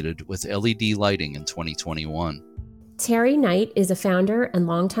illuminated with LED lighting in 2021. Terry Knight is a founder and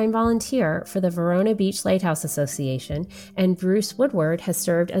longtime volunteer for the Verona Beach Lighthouse Association, and Bruce Woodward has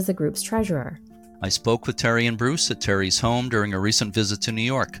served as the group's treasurer. I spoke with Terry and Bruce at Terry's home during a recent visit to New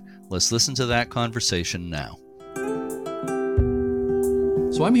York. Let's listen to that conversation now.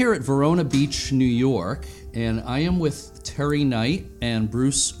 So I'm here at Verona Beach, New York, and I am with Terry Knight and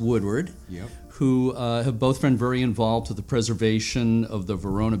Bruce Woodward, who have both been very involved with the preservation of the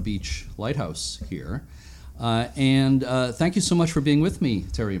Verona Beach Lighthouse here. And thank you so much for being with me,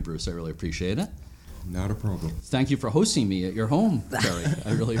 Terry and Bruce. I really appreciate it. Not a problem. Thank you for hosting me at your home, Terry.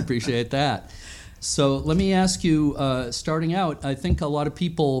 I really appreciate that. So let me ask you, starting out, I think a lot of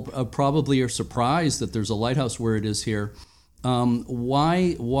people probably are surprised that there's a lighthouse where it is here.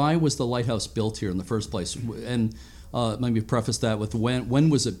 Why was the lighthouse built here in the first place? And maybe preface that with when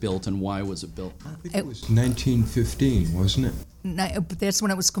was it built and why was it built? I think it was 1915, wasn't it? That's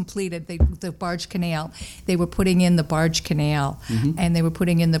when it was completed, the Barge Canal. They were putting in the Barge Canal, and they were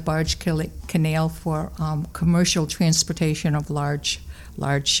putting in the Barge Canal for commercial transportation of large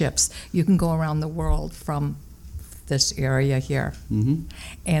ships. You can go around the world from this area here.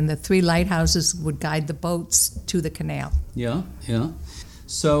 And the 3 lighthouses would guide the boats to the canal. Yeah.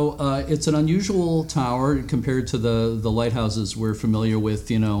 So it's an unusual tower compared to the lighthouses we're familiar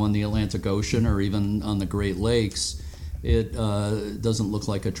with, on the Atlantic Ocean or even on the Great Lakes. It doesn't look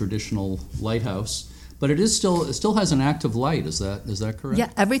like a traditional lighthouse, but it still has an active light. Is that correct? Yeah,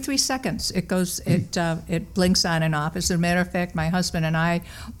 every 3 seconds it goes. It blinks on and off. As a matter of fact, my husband and I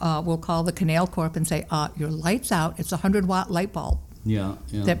will call the Canal Corp and say, "Your light's out. It's a 100-watt light bulb." Yeah.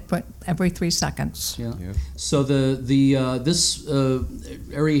 That every 3 seconds. Yeah. So this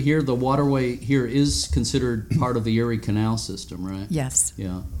area here, the waterway here, is considered part of the Erie Canal system, right? Yes.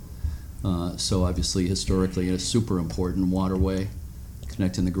 Yeah. So obviously, historically, a super important waterway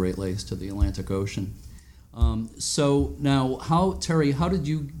connecting the Great Lakes to the Atlantic Ocean. So now, Terry, how did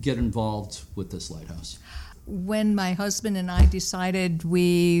you get involved with this lighthouse? When my husband and I decided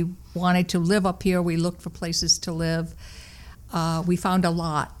we wanted to live up here, we looked for places to live. We found a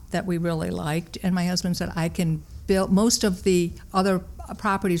lot that we really liked, and my husband said, I can build. Most of the other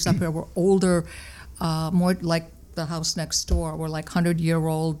properties up here were older, more like the house next door, were like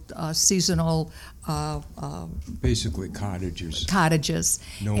 100-year-old seasonal. Basically cottages.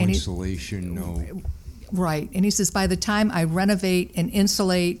 No insulation, no. Right, and he says by the time I renovate and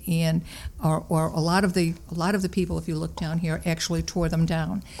insulate, or a lot of the people, if you look down here, actually tore them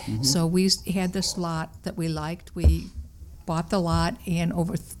down. So we had this lot that we liked. We bought the lot, and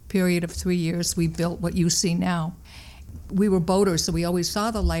over a period of 3 years, we built what you see now. We were boaters, so we always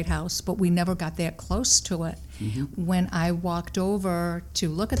saw the lighthouse, but we never got that close to it. When I walked over to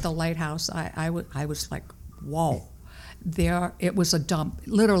look at the lighthouse, I was like, whoa. It was a dump,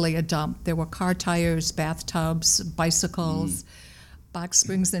 literally a dump. There were car tires, bathtubs, bicycles, box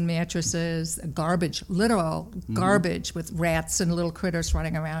springs and mattresses, garbage, literal garbage with rats and little critters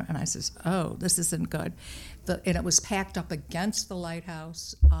running around. And I says, oh, this isn't good. And it was packed up against the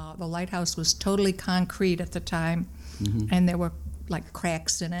lighthouse. The lighthouse was totally concrete at the time, and there were like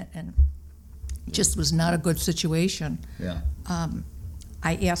cracks in it, and it just was not a good situation. Yeah.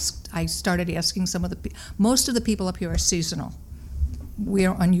 I started asking most of the people up here are seasonal. we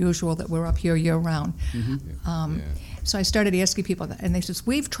are unusual that we're up here year-round. Yeah. So I started asking people that, and they says,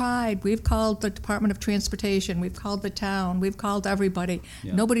 we've tried, we've called the Department of Transportation, we've called the town, we've called everybody.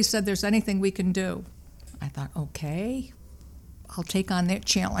 Yeah. Nobody said there's anything we can do. I thought, okay, I'll take on that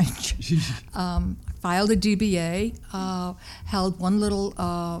challenge. Filed a DBA, held one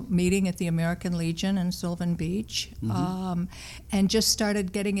little meeting at the American Legion in Sylvan Beach, and just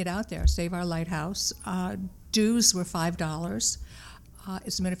started getting it out there. Save Our Lighthouse. Dues were $5.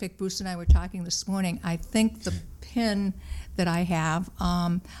 As a matter of fact, Bruce and I were talking this morning. I think the pin that I have,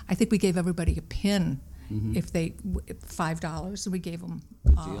 I think we gave everybody a pin if they $5, and we gave them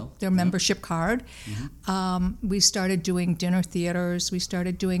deal. their membership card. We started doing dinner theaters. We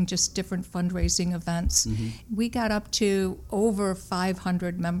started doing just different fundraising events. We got up to over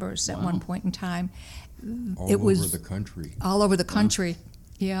 500 members at one point in time. All It over was the country. all over the country.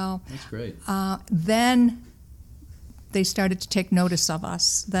 Yeah. That's great. Then they started to take notice of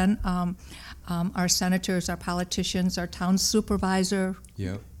us. Then our senators, our politicians, our town supervisor,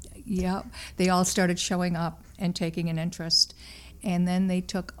 Yep. they all started showing up and taking an interest. And then they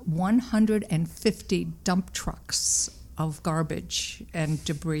took 150 dump trucks of garbage and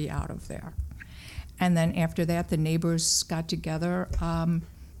debris out of there. And then after that, the neighbors got together,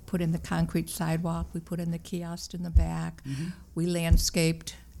 put in the concrete sidewalk, we put in the kiosk in the back, we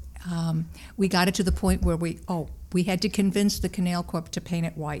landscaped. We got it to the point where we had to convince the Canal Corp to paint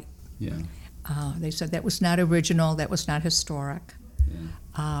it white. Yeah. They said that was not original, that was not historic.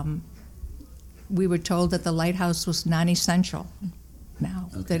 Yeah. We were told that the lighthouse was non-essential now,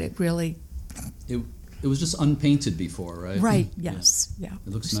 that it really... It was just unpainted before, right? Right, Yeah. yes, yeah.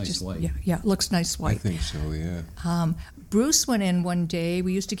 It looks It's nice just- white. Yeah, it looks nice I white. think so, yeah. Bruce went in one day,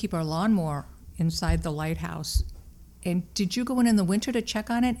 we used to keep our lawnmower inside the lighthouse. And did you go in the winter to check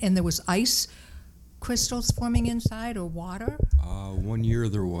on it, and there was ice crystals forming inside, or water? 1 year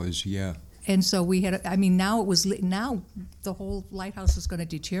there was, yeah. And so we had, now now the whole lighthouse is going to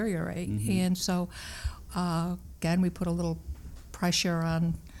deteriorate. And so, again, we put a little pressure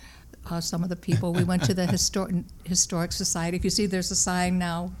on some of the people. We went to the Historic Society. If you see, there's a sign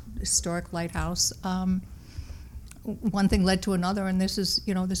now, Historic Lighthouse. One thing led to another, and this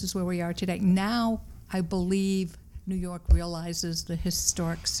is where we are today. Now, I believe New York realizes the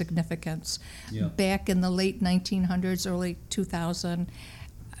historic significance. Yeah. Back in the late 1900s, early 2000,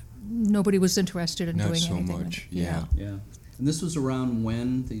 nobody was interested in Not doing so anything. much, yeah. Yeah. And this was around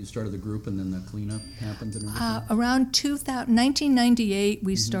when that you started the group, and then the cleanup happened and everything? Around 1998,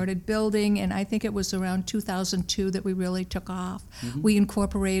 we started building, and I think it was around 2002 that we really took off. We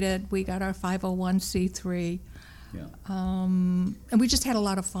incorporated, we got our 501c3. Yeah. And we just had a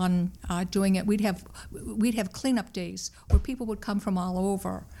lot of fun doing it. We'd have cleanup days where people would come from all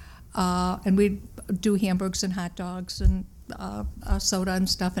over, and we'd do hamburgers and hot dogs and soda and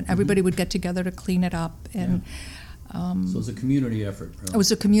stuff, and everybody would get together to clean it up. And So it was a community effort, really. it was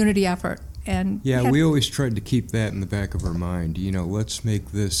a community effort. And Yeah, had- we always tried to keep that in the back of our mind.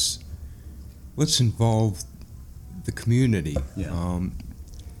 Let's involve the community. Yeah.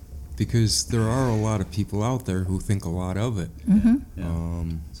 Because there are a lot of people out there who think a lot of it. Yeah.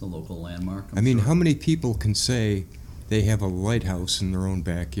 It's a local landmark. I mean, how many people can say they have a lighthouse in their own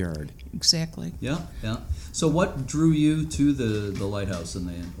backyard? Exactly. Yeah, yeah. So what drew you to the lighthouse and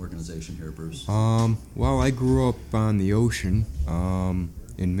the organization here, Bruce? Well, I grew up on the ocean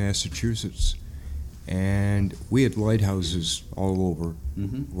in Massachusetts, and we had lighthouses all over.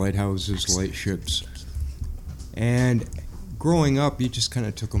 Lighthouses, lightships. And growing up, you just kind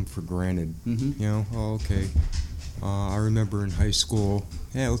of took them for granted. Okay. I remember in high school,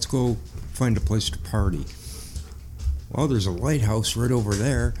 let's go find a place to party. Well, there's a lighthouse right over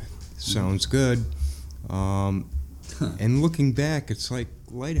there. Sounds good. And looking back, it's like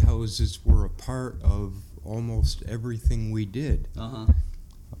lighthouses were a part of almost everything we did.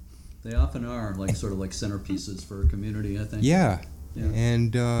 They often are sort of like centerpieces for a community, I think. Yeah. Yeah.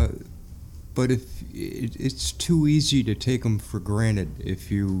 And but if it's too easy to take them for granted if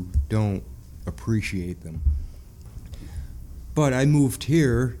you don't appreciate them. But I moved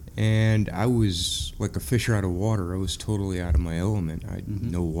here, and I was like a fish out of water. I was totally out of my element.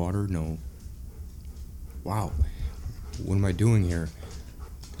 No water, no. Wow, what am I doing here?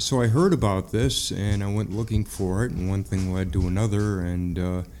 So I heard about this, and I went looking for it, and one thing led to another, and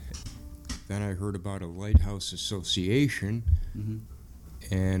then I heard about a lighthouse association.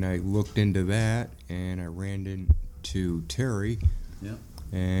 And I looked into that, and I ran into Terry,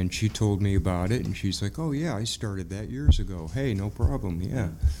 and she told me about it, and she's like, "Oh yeah, I started that years ago. Hey, no problem, yeah."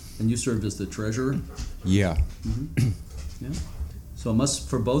 And you served as the treasurer? Yeah. Yeah. So it must,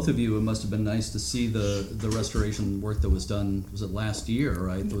 for both of you, it must have been nice to see the restoration work that was done. Was it last year,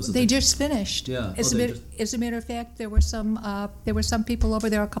 right? They just finished. Yeah. As a matter of fact, there were some people over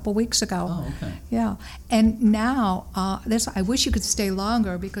there a couple weeks ago. Oh, okay. Yeah, and now I wish you could stay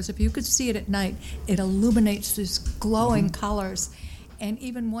longer, because if you could see it at night, it illuminates these glowing colors. And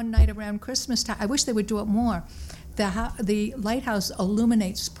even one night around Christmas time, I wish they would do it more. The lighthouse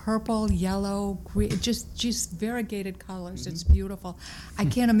illuminates purple, yellow, green, just variegated colors. It's beautiful. I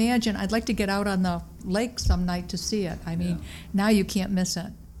can't imagine. I'd like to get out on the lake some night to see it. I mean, now you can't miss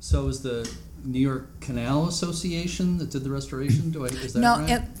it. So is the New York Canal Association that did the restoration? Is that No,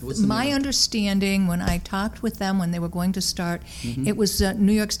 right? my understanding, when I talked with them when they were going to start, it was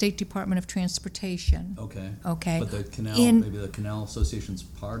New York State Department of Transportation. Okay. Okay. But the canal, maybe the Canal Association's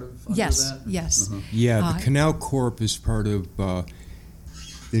part of yes, that? Yes. Yeah, the Canal Corp is part of the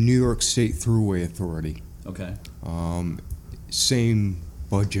New York State Thruway Authority. Okay. Same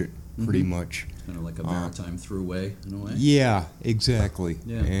budget, pretty much. Kind of like a maritime throughway in a way. Yeah, exactly.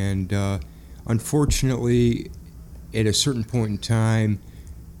 Yeah. And unfortunately, at a certain point in time,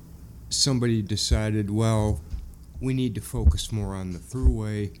 somebody decided, well, we need to focus more on the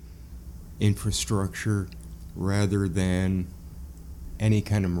throughway infrastructure rather than any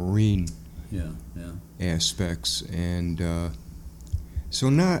kind of marine aspects. And so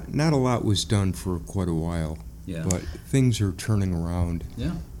not a lot was done for quite a while. Yeah. But things are turning around.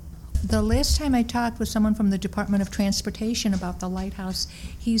 Yeah. The last time I talked with someone from the Department of Transportation about the lighthouse,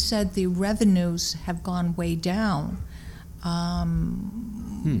 he said the revenues have gone way down. That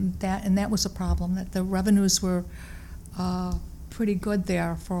was a problem, that the revenues were pretty good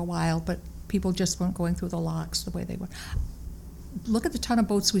there for a while, but people just weren't going through the locks the way they were. Look at the ton of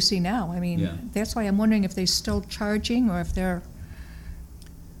boats we see now. I mean, that's why I'm wondering if they're still charging or if they're...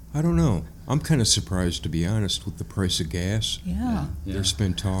 I don't know. I'm kind of surprised, to be honest, with the price of gas. Yeah. There's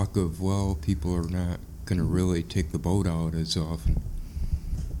been talk of, well, people are not going to really take the boat out as often.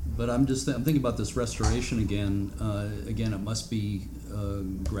 But I'm thinking about this restoration again. Again, it must be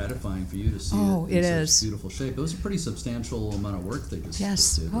gratifying for you to see it in such beautiful shape. It was a pretty substantial amount of work they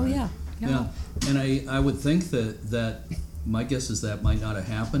just did. Oh, right? Yeah. And I would think that my guess is that might not have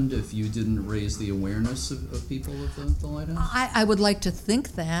happened if you didn't raise the awareness of people of the lighthouse. I would like to think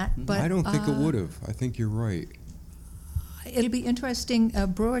that, but I don't think it would have. I think you're right. It'll be interesting.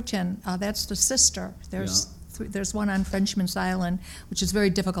 Brewerton, that's the sister. There's one on Frenchman's Island, which is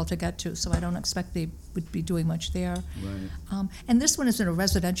very difficult to get to, so I don't expect they would be doing much there. Right. And this one is in a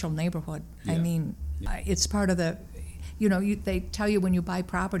residential neighborhood. Yeah. I mean, it's part of the... they tell you when you buy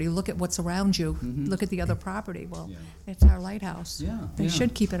property, look at what's around you, look at the other property. Well, it's our lighthouse. They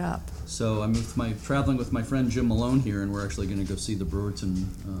should keep it up. So I'm traveling with my friend Jim Malone here, and we're actually going to go see the Brewerton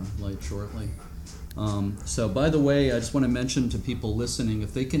light shortly. So by the way, I just want to mention to people listening,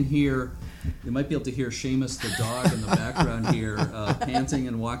 if they can hear, you might be able to hear Seamus the dog in the background here, panting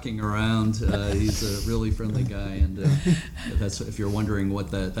and walking around. He's a really friendly guy, and that's, if you're wondering what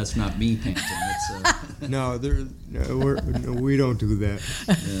that's not me panting. It's, No, we don't do that.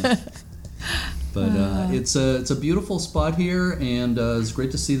 Yeah. But it's a beautiful spot here, and it's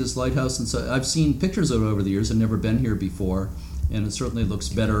great to see this lighthouse. And so I've seen pictures of it over the years. I've never been here before, and it certainly looks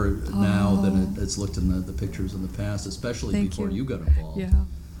better now than it's looked in the pictures in the past, especially before you got involved. Yeah.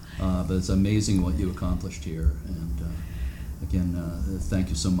 But it's amazing what you accomplished here, and again, thank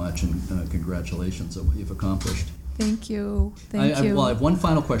you so much, and congratulations on what you've accomplished. Thank you. Thank you. Well, I have one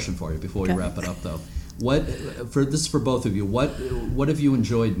final question for you before we wrap it up, though. This is for both of you. What have you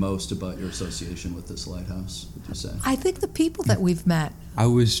enjoyed most about your association with this lighthouse, would you say? I think the people that we've met. I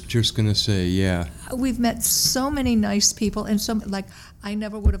was just going to say, yeah. We've met so many nice people, and I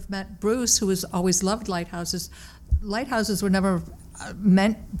never would have met Bruce, who has always loved lighthouses. Lighthouses were never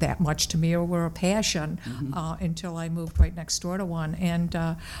meant that much to me or were a passion until I moved right next door to one. And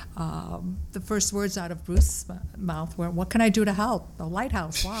the first words out of Bruce's mouth were, "What can I do to help?" A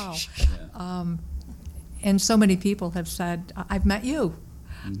lighthouse, wow. And so many people have said, "I've met you."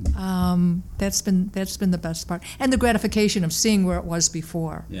 That's been the best part, and the gratification of seeing where it was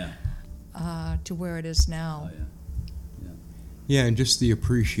before, to where it is now. Oh, Yeah, and just the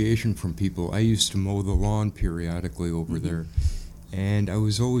appreciation from people. I used to mow the lawn periodically over there, and I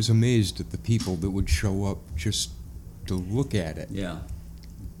was always amazed at the people that would show up just to look at it. Yeah.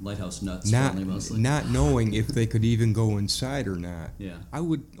 Lighthouse nuts, probably mostly. Not knowing if they could even go inside or not. Yeah. I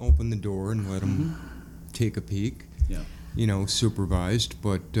would open the door and let them take a peek, supervised,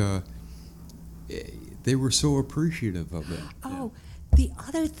 but they were so appreciative of it. Oh, The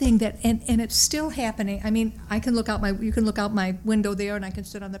other thing that, and it's still happening, I mean, you can look out my window there and I can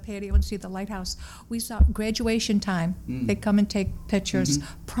sit on the patio and see the lighthouse. We saw graduation time, they come and take pictures.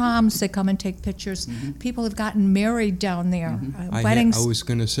 Proms, they come and take pictures. People have gotten married down there. Weddings. I was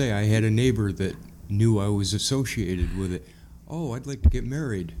going to say, I had a neighbor that knew I was associated with it. Oh, I'd like to get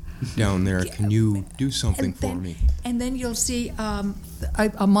married down there. Can you do something for me? And then you'll see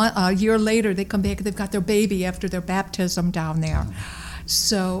a year later, they come back, they've got their baby after their baptism down there.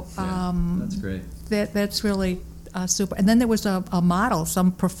 So That's great. that's really super. And then there was a model,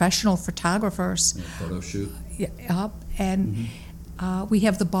 some professional photographers. Yeah, photo shoot. And we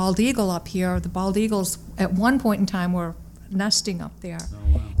have the bald eagle up here. The bald eagles at one point in time were nesting up there.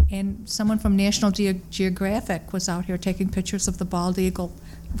 Oh, wow. And someone from National Geographic was out here taking pictures of the bald eagle.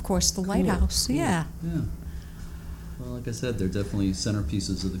 Of course, the lighthouse. Cool. Yeah. Yeah. Well, like I said, they're definitely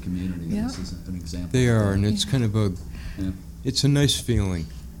centerpieces of the community. Yeah. This is an example. They of are, that. and it's kind of Yeah. it's a nice feeling.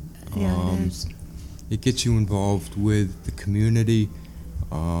 Yeah, it is. It gets you involved with the community.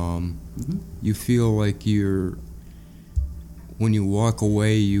 You feel like when you walk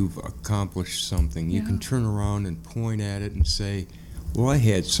away, you've accomplished something. You can turn around and point at it and say, well, I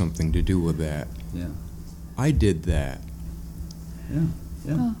had something to do with that. Yeah. I did that. Yeah.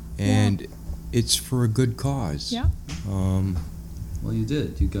 Yeah. And it's for a good cause. Yeah. Well, you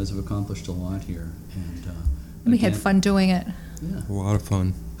did. You guys have accomplished a lot here, and We had again- fun doing it. Yeah. A lot of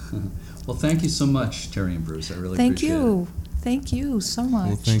fun. Well, thank you so much, Terry and Bruce. I really Thank appreciate you. Thank you so much.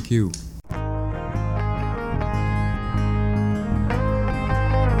 Well, thank you.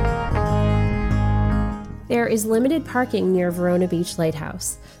 There is limited parking near Verona Beach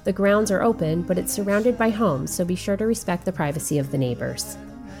Lighthouse. The grounds are open, but it's surrounded by homes, so be sure to respect the privacy of the neighbors.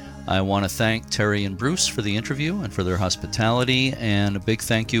 I want to thank Terry and Bruce for the interview and for their hospitality, and a big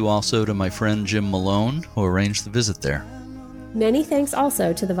thank you also to my friend Jim Malone, who arranged the visit there. Many thanks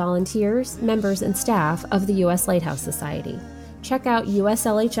also to the volunteers, members, and staff of the U.S. Lighthouse Society. Check out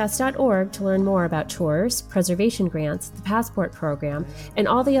uslhs.org to learn more about tours, preservation grants, the Passport Program, and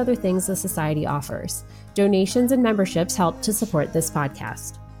all the other things the Society offers. Donations and memberships help to support this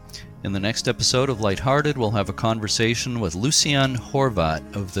podcast. In the next episode of Lighthearted, we'll have a conversation with Lucian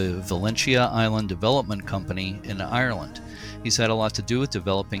Horvat of the Valentia Island Development Company in Ireland. He's had a lot to do with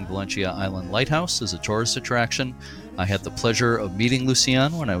developing Valentia Island Lighthouse as a tourist attraction. I had the pleasure of meeting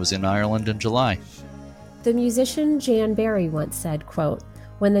Lucian when I was in Ireland in July. The musician Jan Barry once said, quote,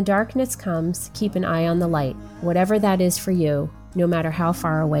 "When the darkness comes, keep an eye on the light, whatever that is for you, no matter how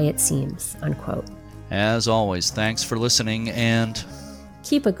far away it seems," unquote. As always, thanks for listening, and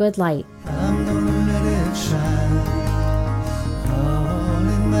Keep a good light. I'm gonna let it shine all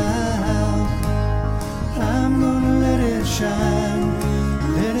in my house. I'm gonna let it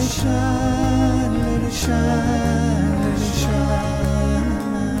shine, let it shine, let it shine.